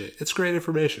that shit. It's great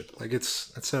information. Like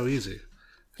it's so easy.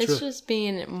 It's just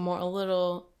being a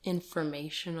little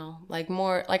informational, like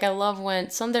more. Like I love when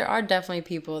there are definitely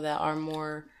people that are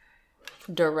more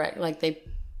direct, like they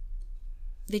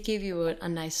give you a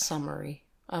nice summary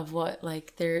of what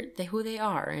like who they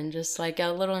are, and just like a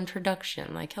little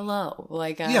introduction, like hello,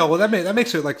 like well that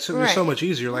makes it like so much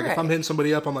easier. Like if I'm hitting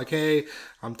somebody up, I'm like, hey,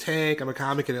 I'm Tank, I'm a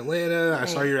comic in Atlanta, I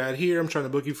saw your ad here, I'm trying to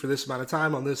book you for this amount of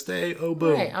time on this day. Oh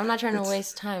boom. Right. I'm not trying to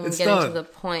waste time. I'm getting to the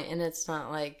point, and it's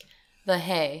not like the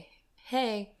hey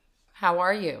how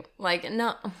are you, like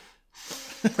no.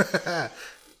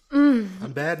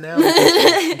 I'm bad now. I'm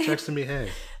texting me, hey.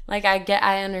 Like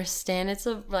I understand. It's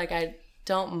I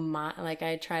don't mind. Like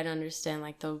I try to understand.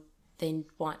 Like they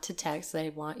want to text. They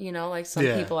want, like some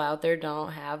people out there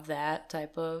don't have that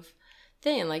type of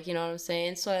thing. Like, you know what I'm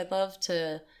saying? So I'd love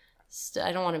to.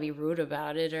 I don't want to be rude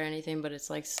about it or anything, but it's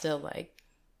like still like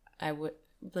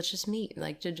let's just meet.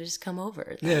 Like to just come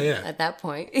over. Yeah. At that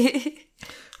point.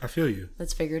 I feel you.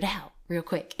 Let's figure it out real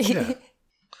quick. Yeah.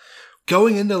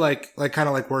 Going into like kind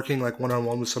of like working like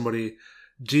one-on-one with somebody,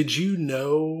 did you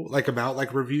know like about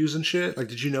like reviews and shit? Like,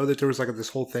 did you know that there was like this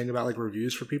whole thing about like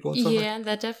reviews for people and stuff? Yeah,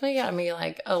 that definitely got me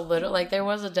like a little, like there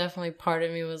was definitely part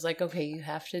of me was like, okay, you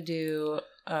have to do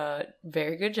a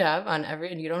very good job on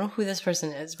and you don't know who this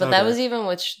person is. But that was even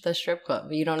with the strip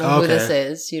club. You don't know who this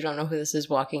is. You don't know who this is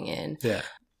walking in. Yeah.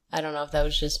 I don't know if that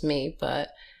was just me, but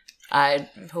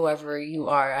whoever you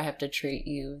are, I have to treat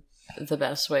you the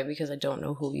best way because I don't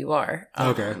know who you are.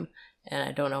 And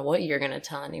I don't know what you're going to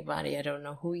tell anybody. I don't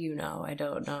know who you know. I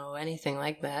don't know anything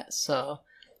like that. So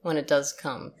when it does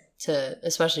come to,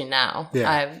 especially now,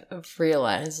 I've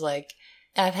realized like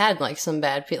I've had like some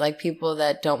bad people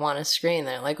that don't want to screen.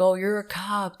 They're like, oh, you're a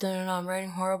cop. I'm writing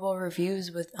horrible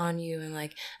reviews on you. And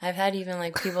like I've had even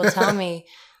like people tell me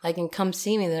like, and come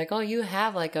see me. They're like, oh, you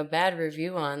have like a bad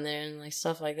review on there and like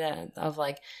stuff like that of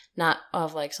like, not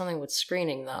of like something with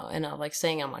screening though. And of like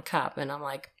saying I'm a cop. And I'm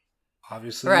like,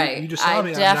 obviously, right. You just saw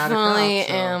me. I definitely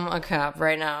am a cop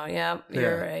right now. Yep,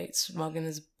 you're right. Smoking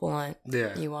this blunt.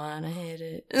 Yeah. You want to hit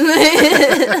it.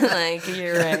 Like,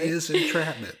 you're right. That is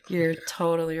entrapment. You're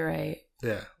totally right.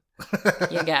 Yeah.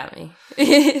 You got me.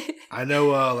 I know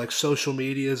like social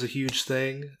media is a huge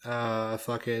thing.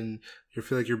 You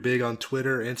feel like you're big on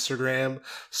Twitter, Instagram.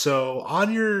 So I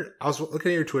was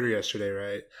looking at your Twitter yesterday,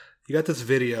 right? You got this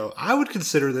video. I would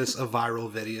consider this a viral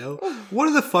video. One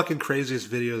of the fucking craziest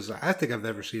videos I think I've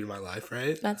ever seen in my life,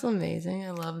 right? That's amazing.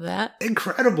 I love that.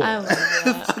 Incredible. I love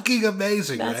that. Fucking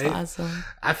amazing, That's right? awesome.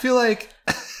 I feel like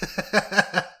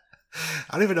I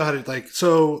don't even know how to like.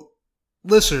 So,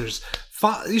 listeners,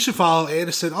 you should follow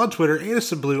Aniston on Twitter,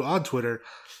 Aniston Blue on Twitter.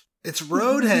 It's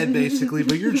Roadhead basically,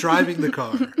 but you're driving the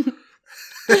car.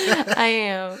 I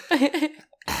am.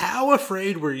 How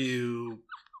afraid were you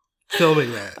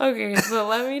filming that? Okay, so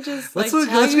let me just Let's tell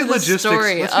get you the logistics.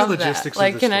 story Let's get of logistics that.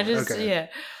 of Like, the can I story. just? Okay. Yeah.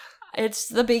 It's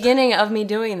the beginning of me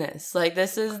doing this. Like,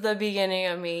 this is the beginning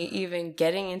of me even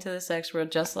getting into the sex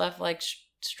world. Just left, like,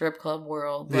 strip club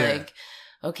world. Yeah. Like,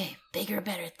 okay, bigger,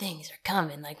 better things are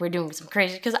coming. Like, we're doing some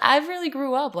crazy. Because I really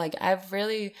grew up. Like, I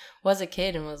really was a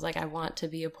kid and was like, I want to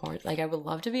be a porn. Like, I would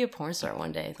love to be a porn star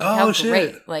one day. Like, how shit.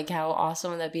 great. Like, how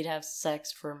awesome would that be to have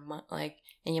sex for, like,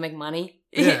 and you make money?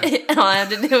 Yeah. All I have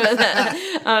to do is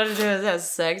that. All I have to do is have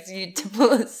sex. You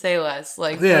say less.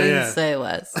 Like, please say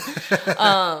less.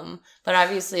 But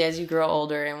obviously, as you grow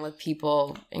older and with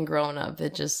people and growing up,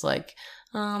 it just like,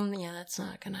 yeah, that's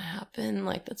not gonna happen.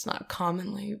 Like, that's not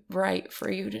commonly right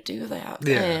for you to do that.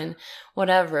 Yeah. And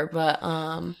whatever. But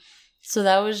so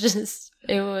that was just,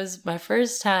 it was my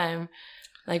first time.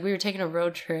 Like, we were taking a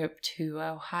road trip to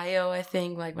Ohio, I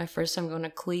think. Like, my first time going to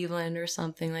Cleveland or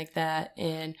something like that.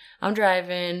 And I'm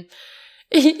driving.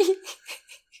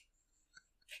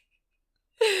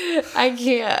 I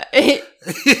can't.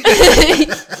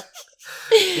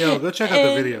 Yo, go check out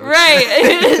the video. Right.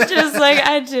 It's just like,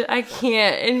 I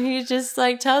can't. And he just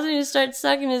like tells me to start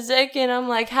sucking his dick. And I'm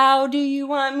like, how do you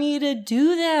want me to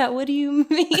do that? What do you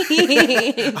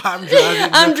mean? I'm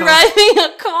driving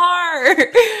a car.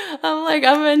 I'm like,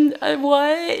 I'm in,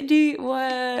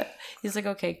 what? He's like,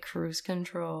 okay, cruise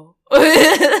control.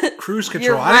 Cruise control.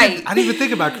 You're right. I didn't even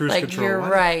think about cruise like, control. You're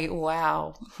right.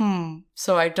 Wow.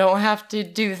 So I don't have to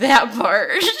do that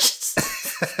part.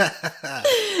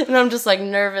 And I'm just like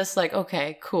nervous, like,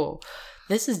 okay, cool.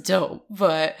 This is dope,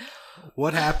 but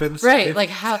what happens? Right, like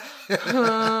how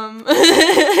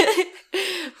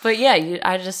but yeah,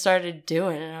 I just started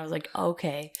doing it and I was like,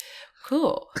 okay,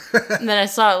 cool. And then I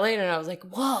saw it later and I was like,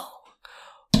 whoa,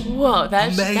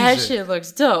 that shit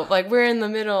looks dope. Like, we're in the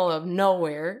middle of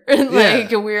nowhere.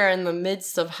 Like, we're in the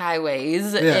midst of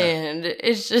highways and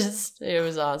it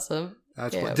was awesome.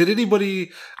 That's cool. Did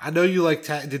anybody? I know you like.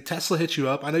 Did Tesla hit you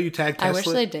up? I know you tagged Tesla. I wish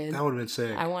they did. That would have been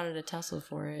sick. I wanted a Tesla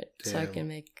for it so I can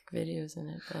make videos in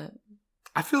it. But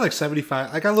I feel like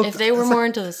 75. Like, I looked. If they were more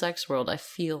into the sex world, I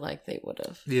feel like they would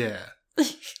have. Yeah.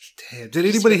 Damn. Did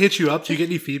anybody hit you up? Do you get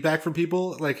any feedback from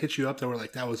people? Like, hit you up that were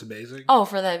like, "That was amazing." Oh,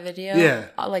 for that video? Yeah.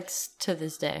 Like, to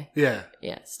this day. Yeah.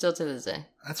 Yeah. Still to this day.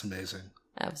 That's amazing.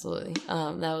 Absolutely.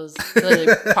 That was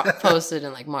literally posted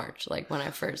in like March, like when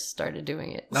I first started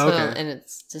doing it. So, and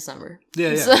it's December.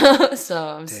 Yeah. So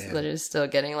I'm literally still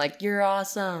getting like, you're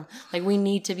awesome. Like, we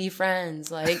need to be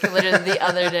friends. Like, literally the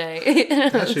other day.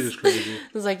 That shit is crazy. I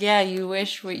was like, yeah, you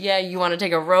want to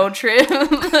take a road trip.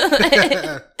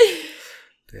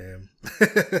 Damn.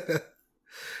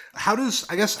 How does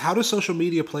social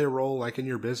media play a role like in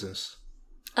your business?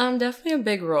 Definitely a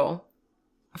big role.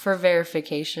 For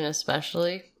verification,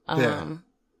 especially,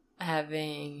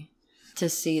 having to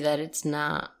see that it's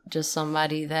not just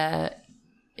somebody that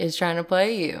is trying to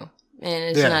play you, and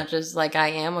it's not just like, I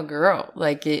am a girl,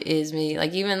 like, it is me.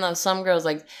 Like, even though some girls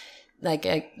like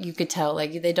you could tell,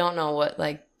 like, they don't know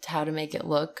how to make it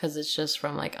look, because it's just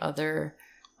from like other,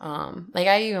 like,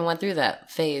 I even went through that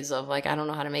phase of like, I don't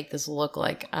know how to make this look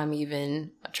like I'm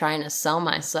even trying to sell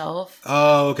myself.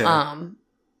 Oh, okay.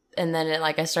 And then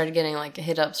I started getting like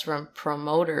hit ups from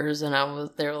promoters, and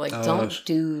they were like, don't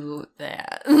do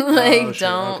that. Like,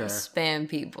 don't spam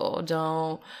people.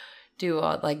 Don't do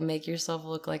like, make yourself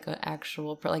look like an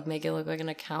actual, like, make it look like an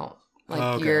account.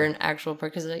 Like, you're an actual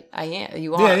person, because I am.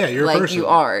 You are. Yeah, you're like, a person. you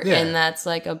are. Yeah. And that's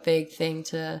like a big thing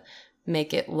to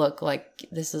make it look like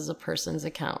this is a person's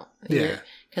account. Yeah.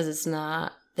 Because it's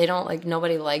not, they don't like,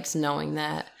 nobody likes knowing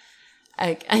that.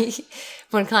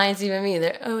 When clients, even me,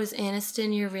 they're, oh, is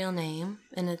Aniston your real name?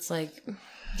 And it's like,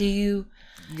 do you,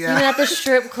 even at the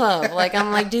strip club, like,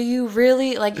 I'm like, do you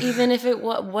really, like, even if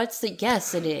what's the,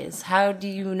 yes, it is. How do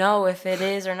you know if it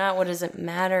is or not? What does it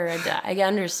matter? I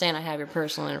understand I have your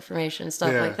personal information and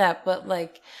stuff like that, but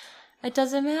like, it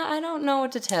doesn't matter. I don't know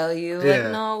what to tell you.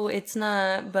 Like, no, it's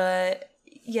not, but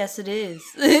yes, it is.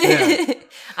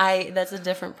 That's a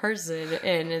different person,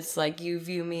 and it's like, you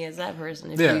view me as that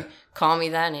person. If you call me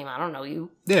that name, I don't know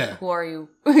you. Yeah. Who are you?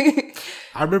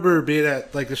 I remember being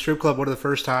at like the strip club one of the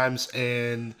first times,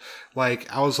 and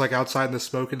like I was like outside in the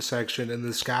smoking section, and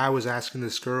this guy was asking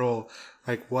this girl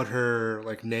like what her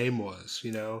like name was,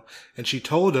 you know, and she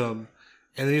told him.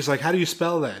 And then he's like, "How do you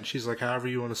spell that?" And she's like, "However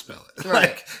you want to spell it."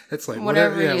 Right. Like it's like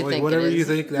Whatever yeah, you like think whatever it you is.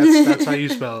 think. That's how you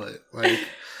spell it. Like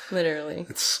Literally.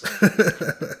 it's.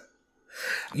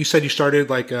 You said you started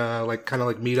like kind of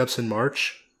like meetups in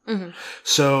March. Mm-hmm.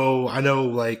 So I know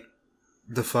like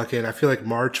I feel like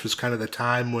March was kind of the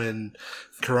time when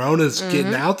Corona's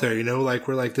getting out there. You know, like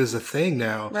we're like there's a thing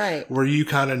now. Right. Were you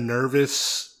kind of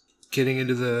nervous getting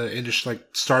into the industry, like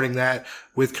starting that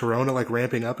with Corona, like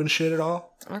ramping up and shit at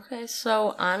all? Okay,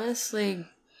 so honestly,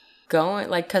 going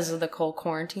like because of the whole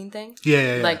quarantine thing,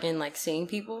 Yeah. like in like seeing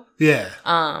people, Yeah.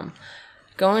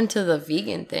 going to the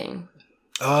vegan thing,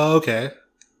 Oh, okay.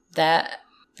 that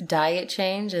diet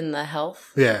change and the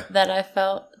health Yeah. that I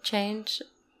felt change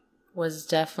was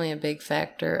definitely a big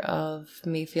factor of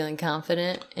me feeling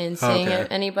confident in seeing Okay.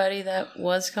 anybody that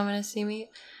was coming to see me.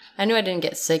 I knew I didn't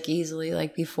get sick easily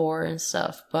like before and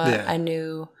stuff, but Yeah. I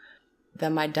knew that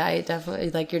my diet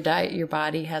definitely, like your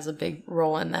body has a big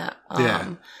role in that.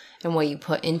 Yeah. And what you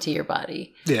put into your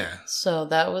body. Yeah. So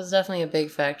that was definitely a big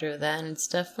factor then. It's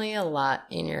definitely a lot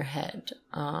in your head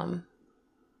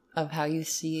of how you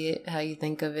see it, how you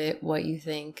think of it, what you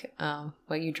think,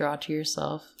 what you draw to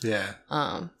yourself. Yeah.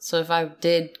 So if I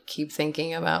did keep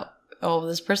thinking about, oh,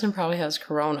 this person probably has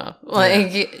corona,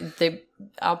 like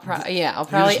I'll probably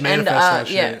end up,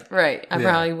 right. I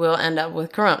probably will end up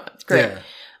with corona. It's great. Yeah.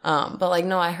 But like,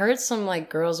 no, I heard some like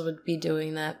girls would be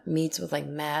doing that meets with like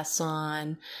masks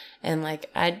on, and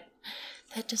like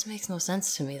that just makes no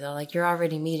sense to me though. Like you're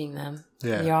already meeting them.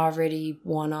 Yeah. You're already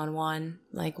one-on-one.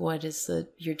 Like you're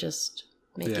just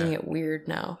making it weird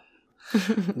now.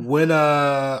 When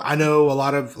I know a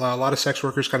lot of sex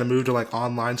workers kind of moved to like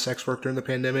online sex work during the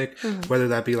pandemic, whether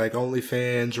that be like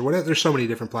OnlyFans or whatever. There's so many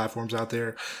different platforms out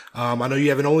there. I know you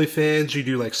have an OnlyFans. You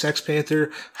do like Sex Panther.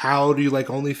 How do you like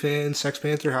OnlyFans, Sex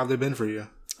Panther? How have they been for you?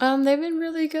 They've been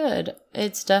really good.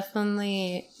 It's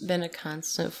definitely been a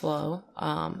constant flow.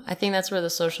 I think that's where the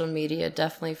social media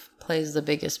definitely plays the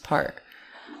biggest part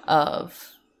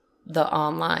of the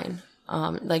online.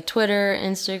 Like Twitter,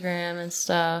 Instagram, and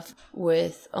stuff.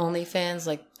 With OnlyFans,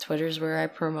 like Twitter's where I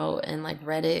promote, and like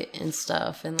Reddit and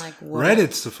stuff, and like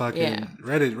Reddit's the fucking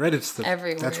Reddit's the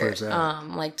everywhere. That's where it's at.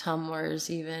 Like Tumblr's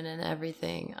even and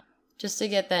everything, just to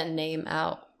get that name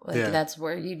out. Like that's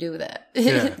where you do that.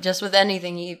 Just with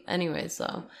anything, anyway.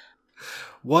 So,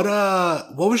 what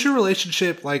was your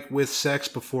relationship like with sex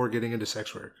before getting into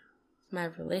sex work? My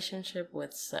relationship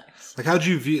with sex. Like, how'd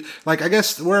you view, like, I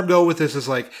guess where I'm going with this is,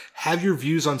 like, have your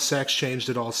views on sex changed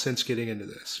at all since getting into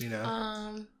this, you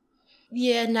know?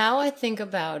 Yeah, now I think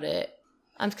about it.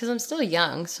 Because I'm still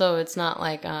young, so it's not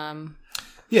like,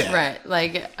 yeah. Right,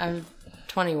 like, I'm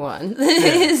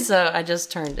 21, so I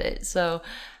just turned it. So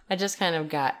I just kind of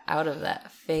got out of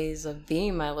that phase of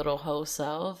being my little hoe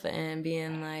self and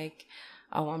being like,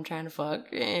 oh, I'm trying to fuck.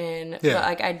 And but,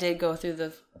 like, I did go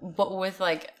through but with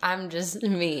like, I'm just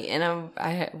me, and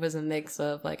I was a mix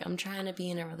of like, I'm trying to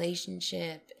be in a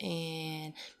relationship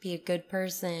and be a good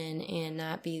person and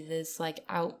not be this like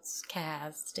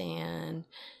outcast,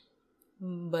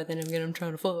 but then again, I'm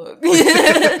trying to fuck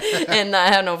and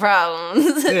not have no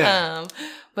problems.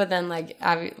 But then like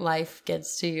life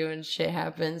gets to you and shit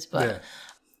happens. But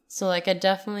so like, I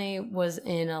definitely was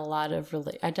in a lot of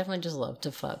I definitely just love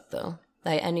to fuck though.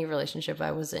 Like any relationship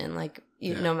I was in, like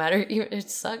no matter, it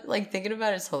sucked. Like thinking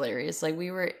about it's hilarious. Like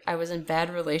I was in bad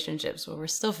relationships, but we're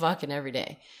still fucking every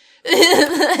day. Like,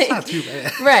 it's not too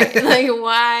bad, right? Like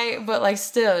why? But like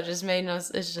still, it just made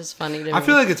it's just funny to me. I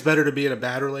feel like it's better to be in a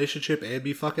bad relationship and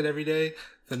be fucking every day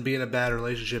than be in a bad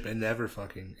relationship and never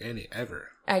fucking ever.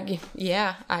 I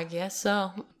guess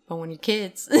so. But when you're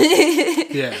kids,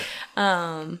 yeah.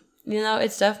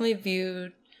 It's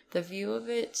definitely the view of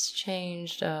it's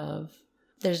changed.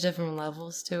 There's different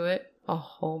levels to it. A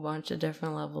whole bunch of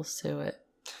different levels to it.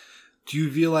 Do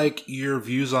you feel like your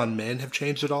views on men have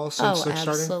changed at all since starting?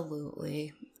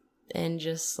 Absolutely. And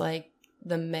just like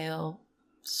the male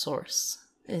source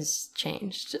is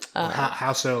changed.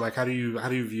 How so? Like, how do you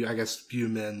view? I guess view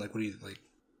men. Like, what do you like?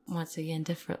 Once again,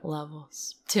 different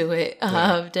levels to it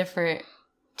of different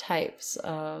types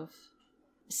of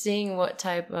seeing what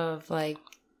type of like.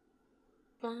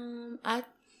 I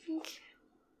think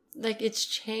like it's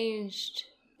changed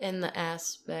in the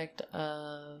aspect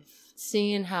of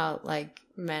seeing how like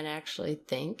men actually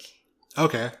think.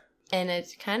 Okay. And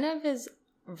it kind of is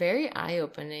very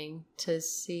eye-opening to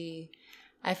see.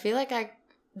 I feel like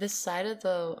this side of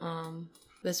the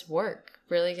this work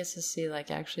really gets to see like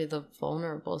actually the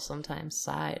vulnerable sometimes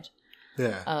side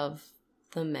of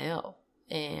the male,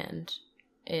 and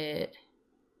it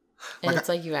And it's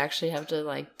like you actually have to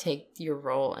like take your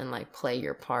role and like play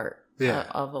your part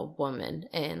of a woman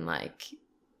and like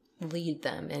lead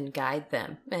them and guide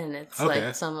them. And it's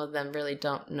like some of them really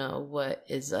don't know what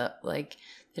is up. Like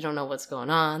they don't know what's going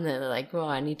on. They're like, well,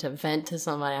 I need to vent to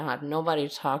somebody. I don't have nobody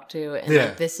to talk to. And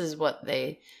like, this is what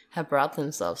they have brought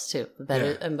themselves to. But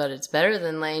it's better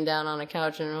than laying down on a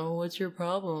couch and, oh, what's your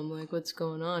problem? Like, what's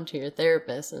going on, to your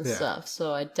therapist and stuff.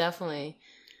 So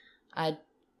I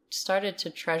started to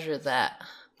treasure that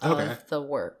of the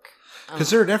work. Because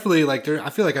there are definitely, like, I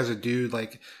feel like as a dude,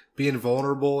 like, being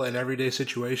vulnerable in everyday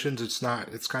situations, it's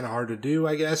kind of hard to do,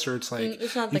 I guess, or it's like, you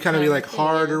kind of be like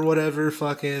hard or whatever,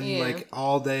 fucking, like,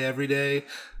 all day, every day,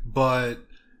 but,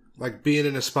 like, being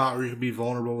in a spot where you can be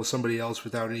vulnerable with somebody else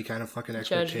without any kind of fucking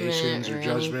expectations or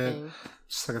judgment,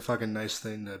 it's like a fucking nice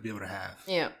thing to be able to have.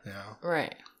 Yeah. You know?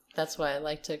 Right. That's why I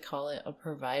like to call it a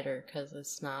provider, because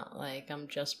it's not like I'm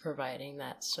just providing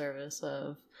that service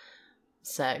of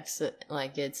sex.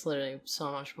 Like, it's literally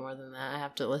so much more than that. I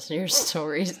have to listen to your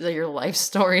stories, your life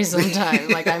story sometimes.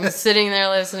 Like, I'm sitting there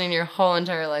listening to your whole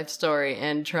entire life story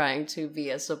and trying to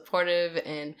be as supportive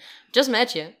and just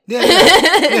met you. Yeah.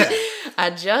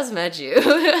 I just met you.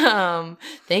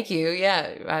 Thank you.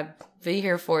 Yeah, I'd be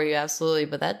here for you, absolutely.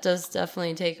 But that does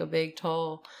definitely take a big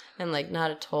toll. And, like, not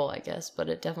a toll, I guess, but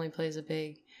it definitely plays a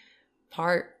big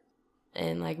part.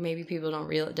 And, like, maybe people don't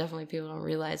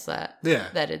realize that. Yeah.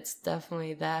 That it's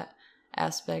definitely that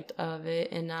aspect of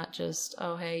it and not just,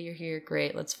 oh, hey, you're here,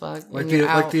 great, let's fuck. Like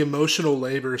the emotional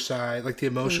labor side, like the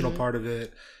emotional part of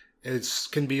it,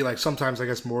 can be, like, sometimes, I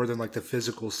guess, more than, like, the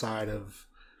physical side of,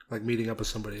 like, meeting up with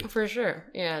somebody. For sure.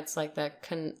 Yeah, it's like that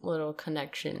little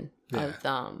connection of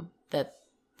that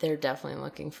they're definitely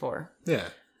looking for. Yeah.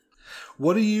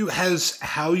 Has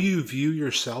how you view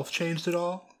yourself changed at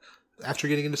all after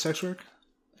getting into sex work?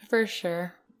 For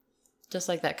sure. Just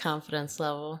like that confidence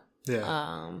level.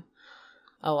 Yeah.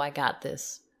 Oh, I got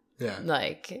this. Yeah.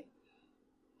 Like,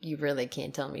 you really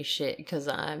can't tell me shit because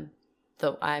I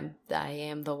am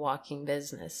the walking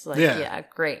business. Like, yeah,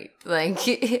 great. Like,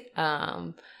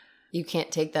 you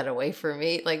can't take that away from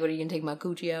me. Like, what, are you gonna take my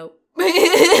coochie out?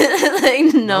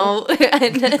 Like, no. Like,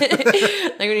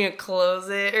 we need to close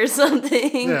it or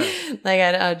something. Yeah. Like,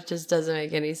 it just doesn't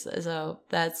make any sense. So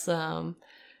that's the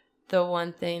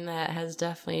one thing that has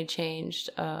definitely changed,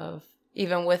 of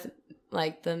even with,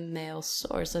 like, the male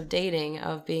source of dating,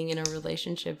 of being in a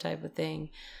relationship type of thing,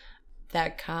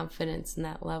 that confidence and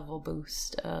that level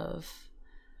boost of,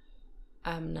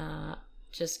 I'm not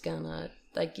just gonna,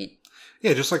 like,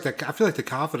 yeah, just like that. I feel like the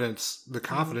confidence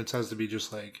has to be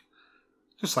just like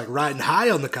riding high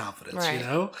on the confidence, right. You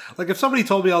know? Like, if somebody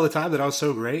told me all the time that I was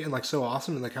so great and, like, so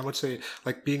awesome and, like, how much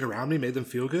like, being around me made them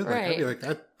feel good, like, I'd be like,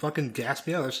 that fucking gassed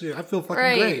me out. I feel fucking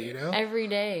great, you know? Every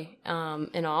day,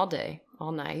 and all day,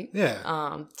 all night.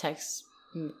 Yeah. Text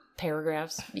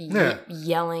paragraphs,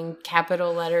 yelling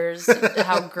capital letters,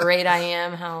 how great I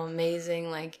am, how amazing.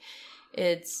 Like,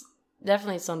 it's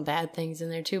definitely some bad things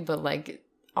in there, too, but, like,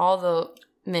 all the...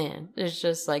 Man, it's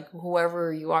just like,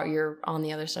 whoever you are, you're on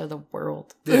the other side of the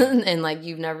world. Yeah. And, like,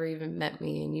 you've never even met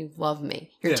me and you love me.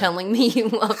 You're telling me you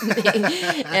love me.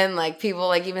 And, like, people,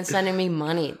 like, even sending me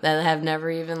money that have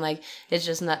never even, like, it's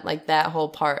just not, like, that whole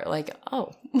part. Like,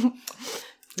 oh.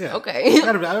 Yeah. Okay.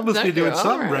 I must be doing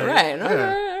something right. Right. All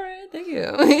right. Thank you.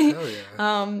 Hell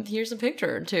yeah. Here's a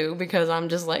picture or two because I'm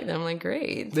just like that. I'm like,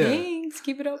 great. Thanks.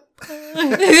 Keep it up.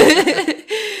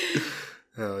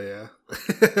 Hell yeah.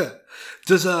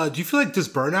 Do you feel like, does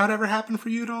burnout ever happen for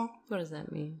you at all? What does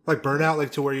that mean? Like, burnout,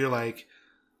 like, to where you're, like,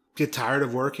 get tired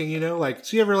of working, you know? Like,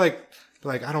 so you ever, like,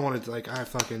 I don't want to, like, I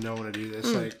fucking don't want to do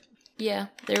this. Like, yeah,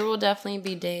 there will definitely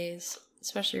be days,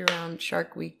 especially around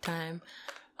Shark Week time.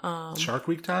 Shark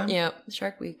Week time? Yeah,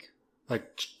 Shark Week.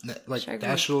 Like Shark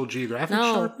National Week. Geographic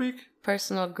Shark Week?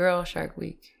 Personal Girl Shark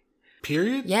Week.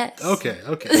 Period? Yes. Okay.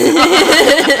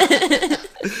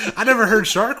 I never heard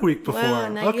Shark Week before.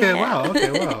 Wow. Okay. Around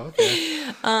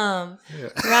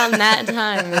that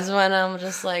time is when I'm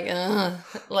just like, I'm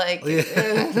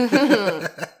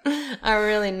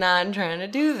really not trying to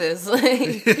do this.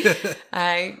 Like,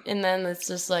 and then it's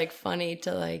just, like, funny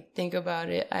to, like, think about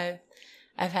it.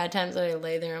 I've had times that I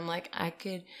lay there, I'm like,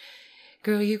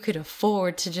 girl, you could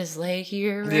afford to just lay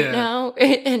here right now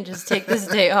and just take this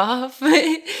day off,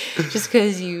 just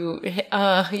because you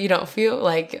don't feel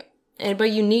like.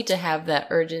 But you need to have that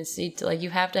urgency to, like,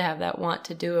 you have to have that want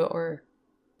to do it, or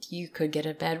you could get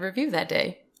a bad review that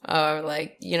day. Or,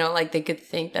 like, you know, like, they could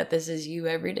think that this is you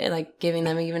every day. Like, giving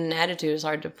them even an attitude is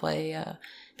hard to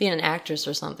be being an actress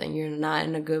or something, you're not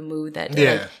in a good mood that day.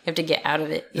 Yeah. Like, you have to get out of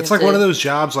it. It's like one of those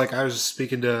jobs, like I was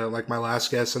speaking to like my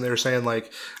last guest and they were saying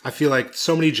like, I feel like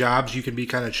so many jobs you can be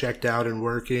kind of checked out and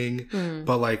working,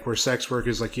 but like where sex work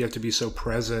is like you have to be so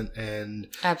present and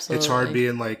Absolutely. It's hard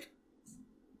being like,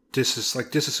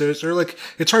 disassociated or like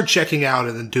it's hard checking out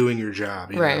and then doing your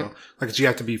job, you know? Like you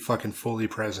have to be fucking fully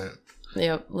present.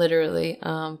 Yep, literally.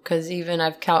 Because even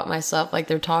I've caught myself, like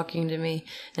they're talking to me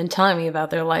and telling me about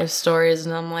their life stories,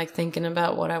 and I'm like thinking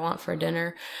about what I want for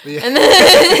dinner, and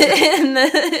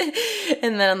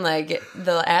then I'm like,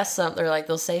 they'll ask something or like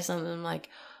they'll say something, I'm like,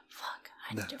 fuck,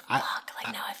 I need to fuck.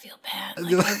 Like now I feel bad.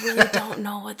 Like I really don't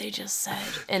know what they just said,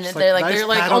 and if they're nice they're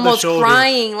like pat on the almost shoulder.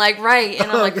 crying, like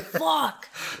and I'm like, fuck,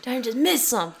 did I just miss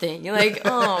something? You're like,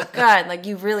 oh god, like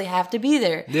you really have to be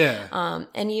there. Yeah.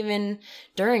 And even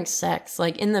during sex,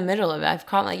 like in the middle of it, I've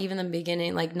caught like even in the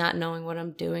beginning, like not knowing what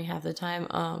I'm doing half the time.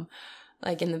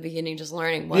 Like in the beginning, just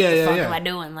learning what the fuck am I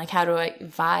doing? Like how do I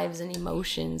vibes and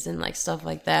emotions and like stuff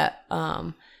like that.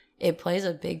 It plays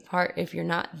a big part if you're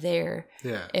not there.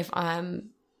 Yeah.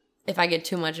 If I get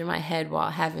too much in my head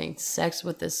while having sex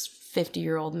with this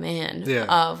 50-year-old man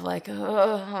of like, what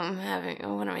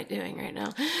am I doing right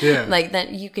now? Yeah. Like that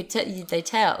you could they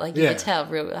tell, like you could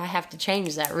tell I have to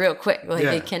change that real quick. Like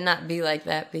it cannot be like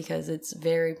that because it's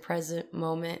very present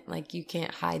moment. Like you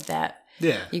can't hide that.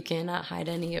 Yeah. You cannot hide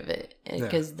any of it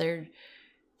because they're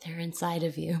inside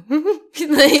of you.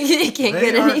 Like it can't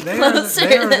get any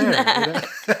closer than that.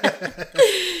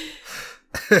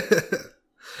 You know?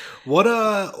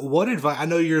 What advice? I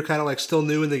know you're kind of like still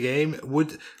new in the game.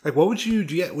 Would you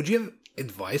have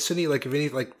advice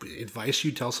advice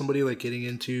you'd tell somebody like getting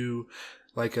into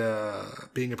like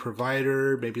being a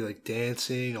provider, maybe like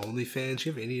dancing, OnlyFans? Do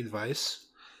you have any advice?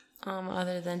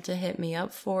 Other than to hit me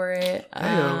up for it.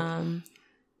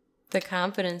 The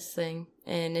confidence thing,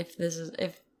 and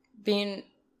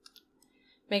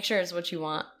make sure it's what you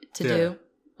want to do,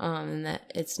 and that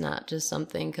it's not just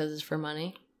something because it's for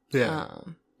money. Yeah.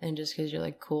 And just because you're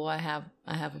like, cool, I have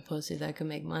a pussy that can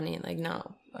make money. Like,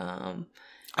 no.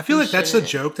 I feel like that's the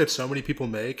joke that so many people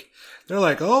make. They're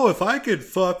like, oh, if I could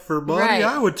fuck for money,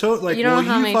 I would totally. Like, you don't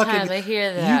know how many times I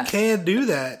hear that. You can do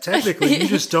that. Technically, you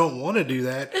just don't want to do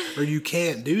that, or you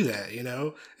can't do that. You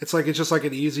know, it's just like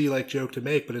an easy like joke to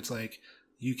make, but it's like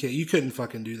you couldn't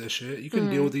fucking do this shit. You couldn't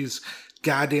deal with these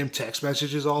goddamn text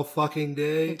messages all fucking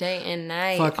day and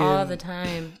night, all the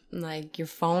time. Like your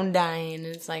phone dying.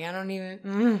 It's like I don't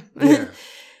even.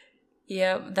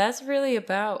 Yeah, that's really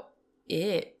about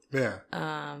it. Yeah.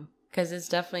 Because it's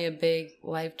definitely a big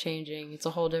life changing. It's a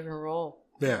whole different role.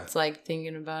 Yeah. It's like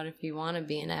thinking about if you want to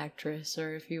be an actress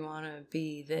or if you want to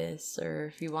be this or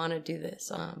if you want to do this.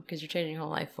 Because you're changing your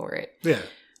whole life for it. Yeah.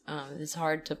 It's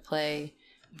hard to play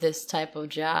this type of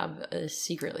job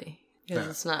secretly because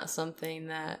it's not something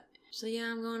that. So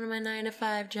I'm going to my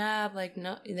 9-to-5 job. Like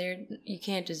no, you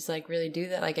can't just like really do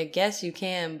that. Like I guess you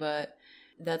can, but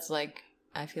that's like.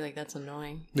 I feel like that's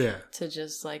annoying. Yeah. To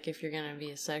just, like, if you're going to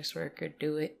be a sex worker,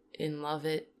 do it and love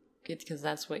it because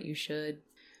that's what you should.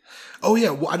 Oh, yeah.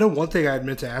 Well, I know one thing I had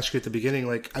meant to ask you at the beginning.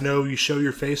 Like, I know you show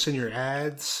your face in your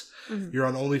ads. Mm-hmm. You're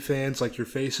on OnlyFans. Like, your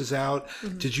face is out.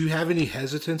 Mm-hmm. Did you have any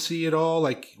hesitancy at all?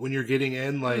 Like, when you're getting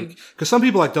in? Like, because some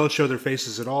people, like, don't show their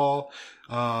faces at all.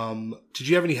 Did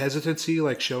you have any hesitancy,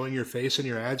 like, showing your face in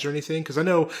your ads or anything? Because I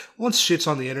know once shit's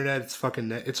on the internet,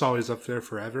 it's always up there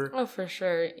forever. Oh, for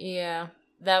sure. Yeah.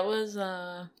 That was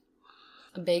a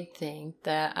big thing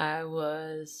that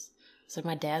it's like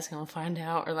my dad's going to find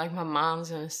out or like my mom's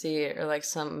going to see it or like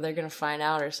they're going to find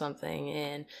out or something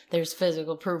and there's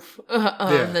physical proof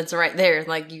that's right there.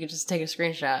 Like you could just take a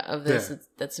screenshot of this. Yeah.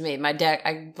 That's me. My dad,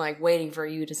 I'm like waiting for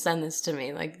you to send this to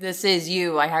me. Like this is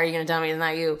you. Like how are you going to tell me it's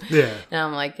not you? Yeah. And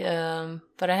I'm like,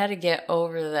 but I had to get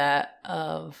over that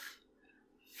of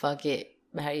fuck it.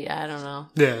 I don't know.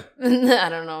 Yeah. I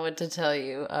don't know what to tell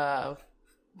you.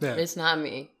 Yeah. It's not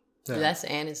me. Yeah. That's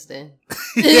Aniston.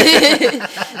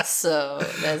 So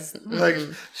that's like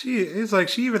she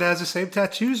even has the same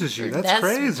tattoos as you. That's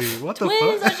crazy. What the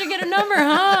fuck? I should get a number,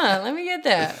 huh? Let me get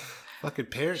that. Fucking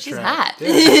parent She's trap. hot.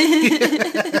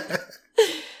 Yeah.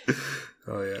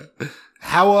 Oh yeah.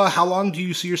 How long do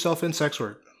you see yourself in sex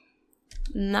work?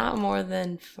 Not more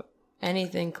than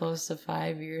anything close to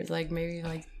 5 years. Like maybe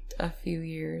like a few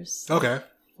years. Okay.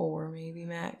 4 maybe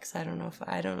max. I don't know.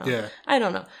 Yeah. I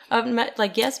don't know.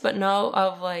 Like yes, but no.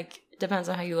 Of like depends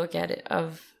on how you look at it.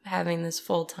 Of having this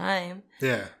full time.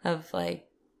 Yeah. Of like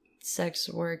sex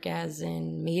work as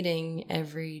in meeting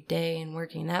every day and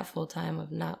working that full time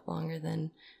of not longer than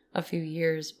a few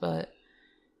years, but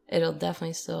it'll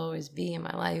definitely still always be in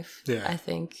my life. Yeah. I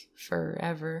think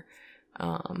forever.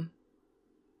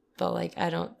 but like I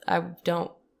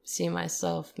don't see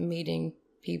myself meeting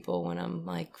people when I'm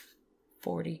like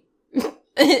 40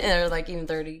 or like even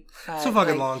 35. It's a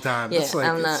fucking long time. Yeah, It's like,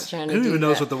 I'm not trying to. Who do even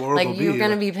knows that. what the world like will be? you're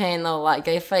gonna be paying though. Like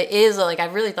if it is like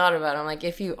I've really thought about it. I'm like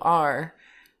if you were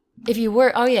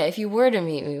to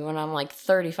meet me when I'm like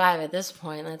 35 at this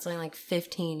point, that's only like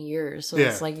 15 years. So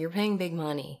it's like you're paying big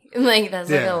money. Like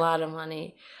that's like a lot of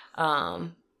money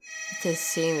to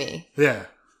see me. Yeah.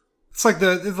 It's like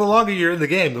the longer you're in the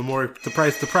game, the more the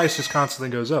price just constantly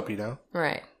goes up, you know?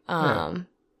 Right.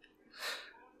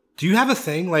 Do you have a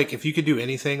thing, like, if you could do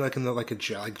anything, like, in the, like,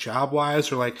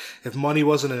 job-wise, or, like, if money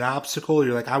wasn't an obstacle,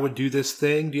 you're like, I would do this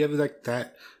thing? Do you have, like,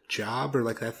 that job or,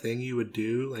 like, that thing you would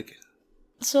do? Like,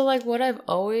 so, like, what I've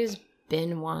always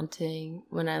been wanting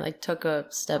when I, like, took a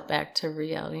step back to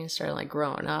reality and started, like,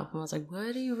 growing up, and I was like,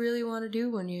 what do you really want to do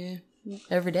when you,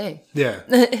 every day? Yeah.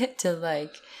 To,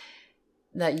 like,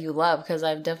 that you love, because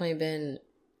I've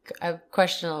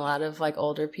questioned a lot of like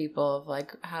older people of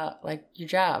like how like your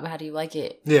job, how do you like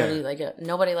it? Yeah. How do you like it?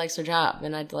 Nobody likes their job,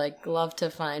 and I'd like love to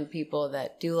find people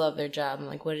that do love their job and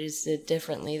like what is it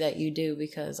differently that you do,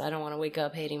 because I don't want to wake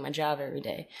up hating my job every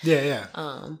day. Yeah.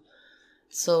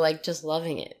 So like just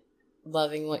loving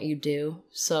what you do.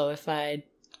 So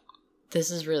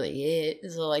this is really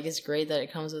it. So like it's great that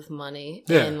it comes with money.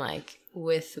 Yeah. And like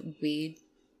with weed,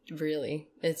 really,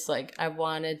 it's like I've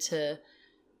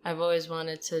always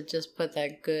wanted to just put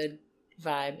that good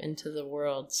vibe into the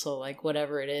world. So like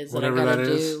whatever it is that I gotta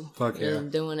do, I'm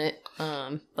doing it.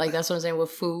 Like that's what I'm saying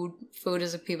with food. Food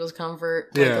is people's comfort.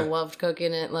 Like I loved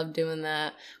cooking it, loved doing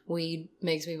that. Weed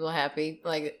makes people happy.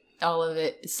 Like all of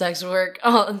it. Sex work.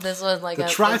 All this was like the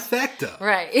trifecta.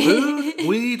 Right. Food,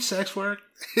 weed, sex work.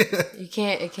 It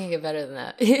can't get better than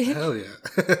that. Hell yeah.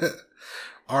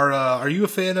 Are you a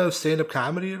fan of stand-up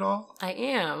comedy at all? I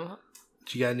am.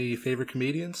 Do you got any favorite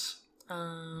comedians?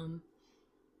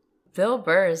 Bill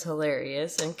Burr is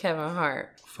hilarious, and Kevin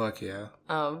Hart. Fuck yeah.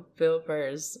 Bill Burr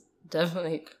is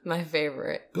definitely my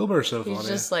favorite. Bill Burr's so funny.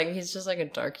 He's just like a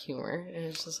dark humor, and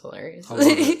it's just hilarious. I love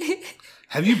it.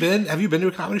 Have you been to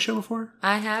a comedy show before?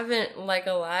 I haven't, like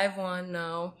a live one,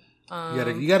 no.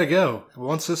 You gotta go.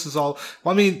 Once this is all,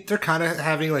 well, I mean, they're kind of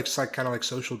having like kind of like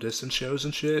social distance shows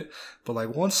and shit. But like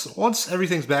once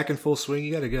everything's back in full swing,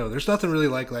 you gotta go. There's nothing really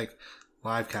like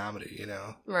live comedy, you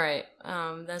know? Right.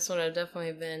 That's what I've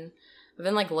definitely been. I've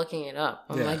been like looking it up.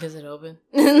 I'm like, is it open?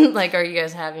 Like, are you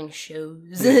guys having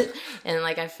shows? Yeah. And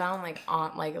like, I found like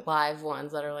live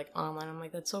ones that are like online. I'm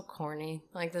like, that's so corny.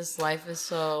 Like, this life is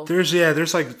so.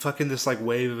 There's like fucking this like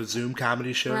wave of Zoom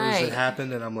comedy shows that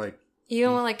happen, and I'm like.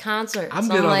 Even with like concerts, I'm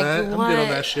good on that. I'm good on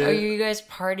that shit. Are you guys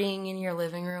partying in your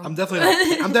living room? I'm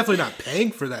definitely not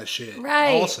paying for that shit.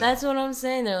 Right. Also. That's what I'm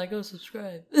saying. They're like, oh,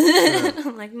 subscribe. Yeah.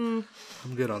 I'm like, I'm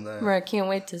good on that. I can't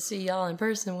wait to see y'all in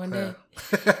person one day.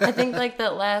 I think like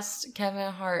that last Kevin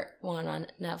Hart one on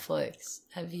Netflix.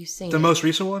 Have you seen the most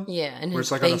recent one? Yeah, in his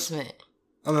basement.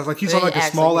 Like he's on like a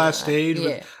small ass stage.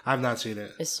 Yeah. I've not seen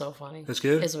it. It's so funny. It's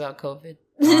good? It's about COVID.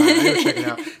 All right, I gotta check it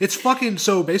out. It's fucking,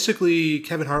 so basically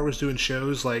Kevin Hart was doing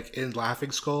shows like in Laughing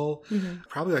Skull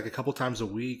probably like a couple times a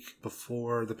week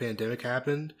before the pandemic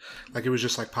happened. Like it was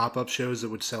just like pop-up shows that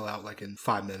would sell out like in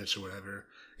 5 minutes or whatever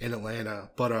in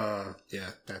Atlanta. But yeah,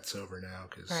 that's over now.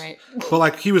 Right. But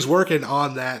like he was working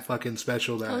on that fucking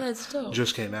special that that's dope.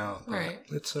 Just came out. Right.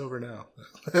 It's over now.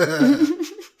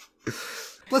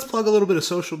 Let's plug a little bit of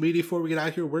social media before we get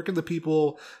out here. Where can the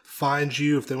people find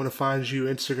you if they want to find you?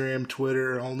 Instagram,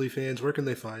 Twitter, OnlyFans. Where can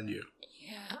they find you?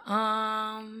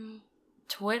 Yeah.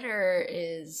 Twitter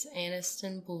is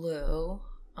Aniston Blue.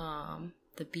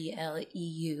 The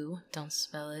BLEU. Don't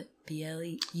spell it.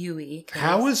 BLEUE.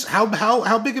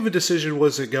 How big of a decision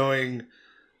was it going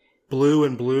blue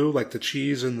and blue, like the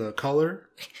cheese and the color?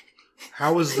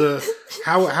 How was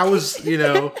you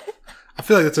know? I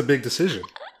feel like that's a big decision.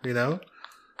 You know.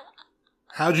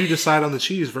 How'd you decide on the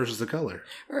cheese versus the color?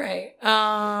 Right.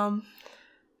 I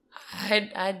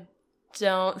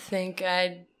don't think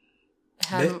I'd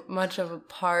had much of a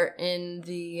part in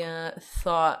the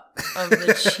thought of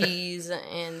the cheese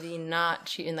and the not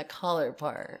cheese and the color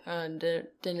part.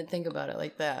 Didn't think about it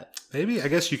like that. Maybe I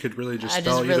guess you could really just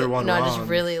spell either one wrong. I just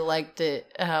really liked it.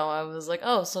 How I was like,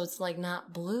 oh, so it's like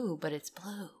not blue, but it's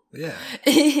blue. Yeah,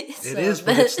 it is,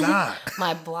 but it's not.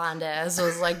 My blonde ass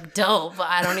was like dope.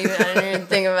 I didn't even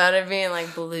think about it being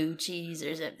like blue cheese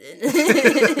or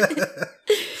something.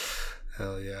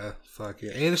 Hell yeah, fuck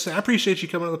yeah, Anderson. I appreciate you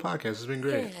coming on the podcast. It's been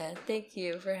great. Yeah, thank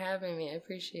you for having me. I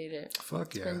appreciate it.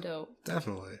 Fuck yeah, it's been dope.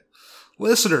 Definitely,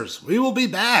 listeners. We will be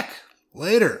back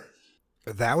later.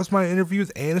 That was my interview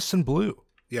with Aniston Blue.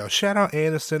 Yo, shout out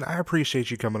Aniston. I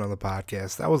appreciate you coming on the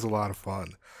podcast. That was a lot of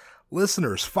fun.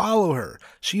 Listeners, follow her.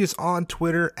 She is on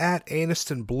Twitter at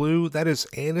Aniston Blue. That is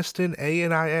Aniston,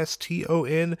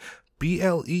 ANISTONBLEU.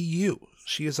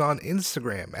 She is on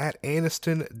Instagram at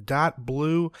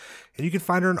aniston.blue. And you can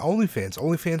find her on OnlyFans,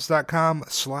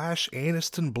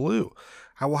 onlyfans.com/AnistonBlue.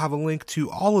 I will have a link to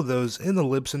all of those in the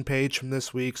Libsyn page from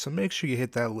this week, so make sure you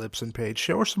hit that Libsyn page.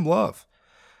 Show her some love.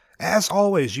 As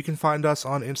always, you can find us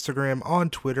on Instagram, on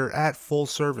Twitter, at Full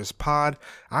Service Pod.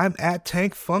 I'm at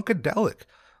Tank Funkadelic.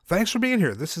 Thanks for being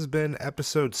here. This has been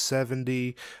episode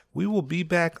 70. We will be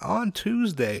back on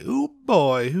Tuesday. Ooh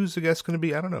boy, who's the guest going to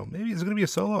be? I don't know. Maybe it's going to be a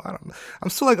solo. I don't know.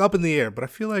 I'm still up in the air, but I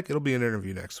feel like it'll be an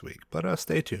interview next week. But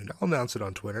stay tuned. I'll announce it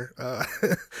on Twitter.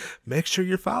 Make sure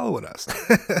you're following us.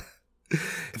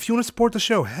 If you want to support the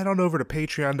show, head on over to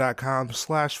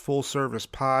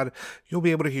patreon.com/fullservicepod. You'll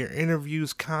be able to hear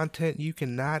interviews, content you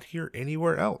cannot hear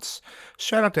anywhere else.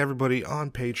 Shout out to everybody on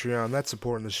Patreon that's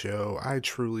supporting the show. I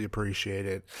truly appreciate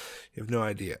it. You have no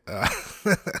idea.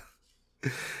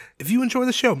 If you enjoy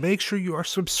the show, make sure you are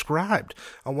subscribed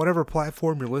on whatever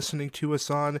platform you're listening to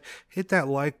us on. Hit that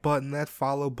like button, that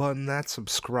follow button, that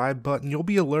subscribe button. You'll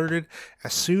be alerted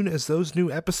as soon as those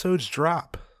new episodes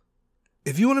drop.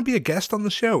 If you want to be a guest on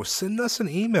the show, send us an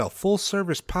email,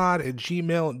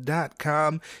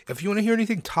 fullservicepod@gmail.com. If you want to hear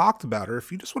anything talked about, or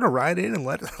if you just want to write in and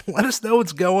let us know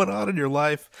what's going on in your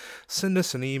life, send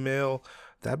us an email.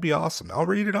 That'd be awesome. I'll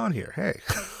read it on here. Hey.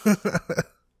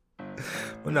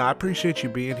 But no, I appreciate you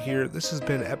being here. This has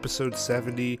been episode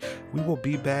 70. We will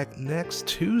be back next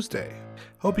Tuesday.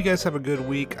 Hope you guys have a good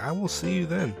week. I will see you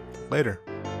then. Later.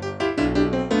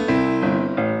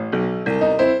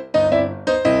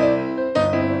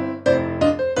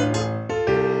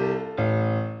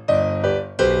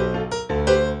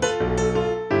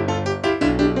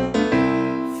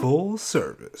 Full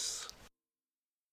service.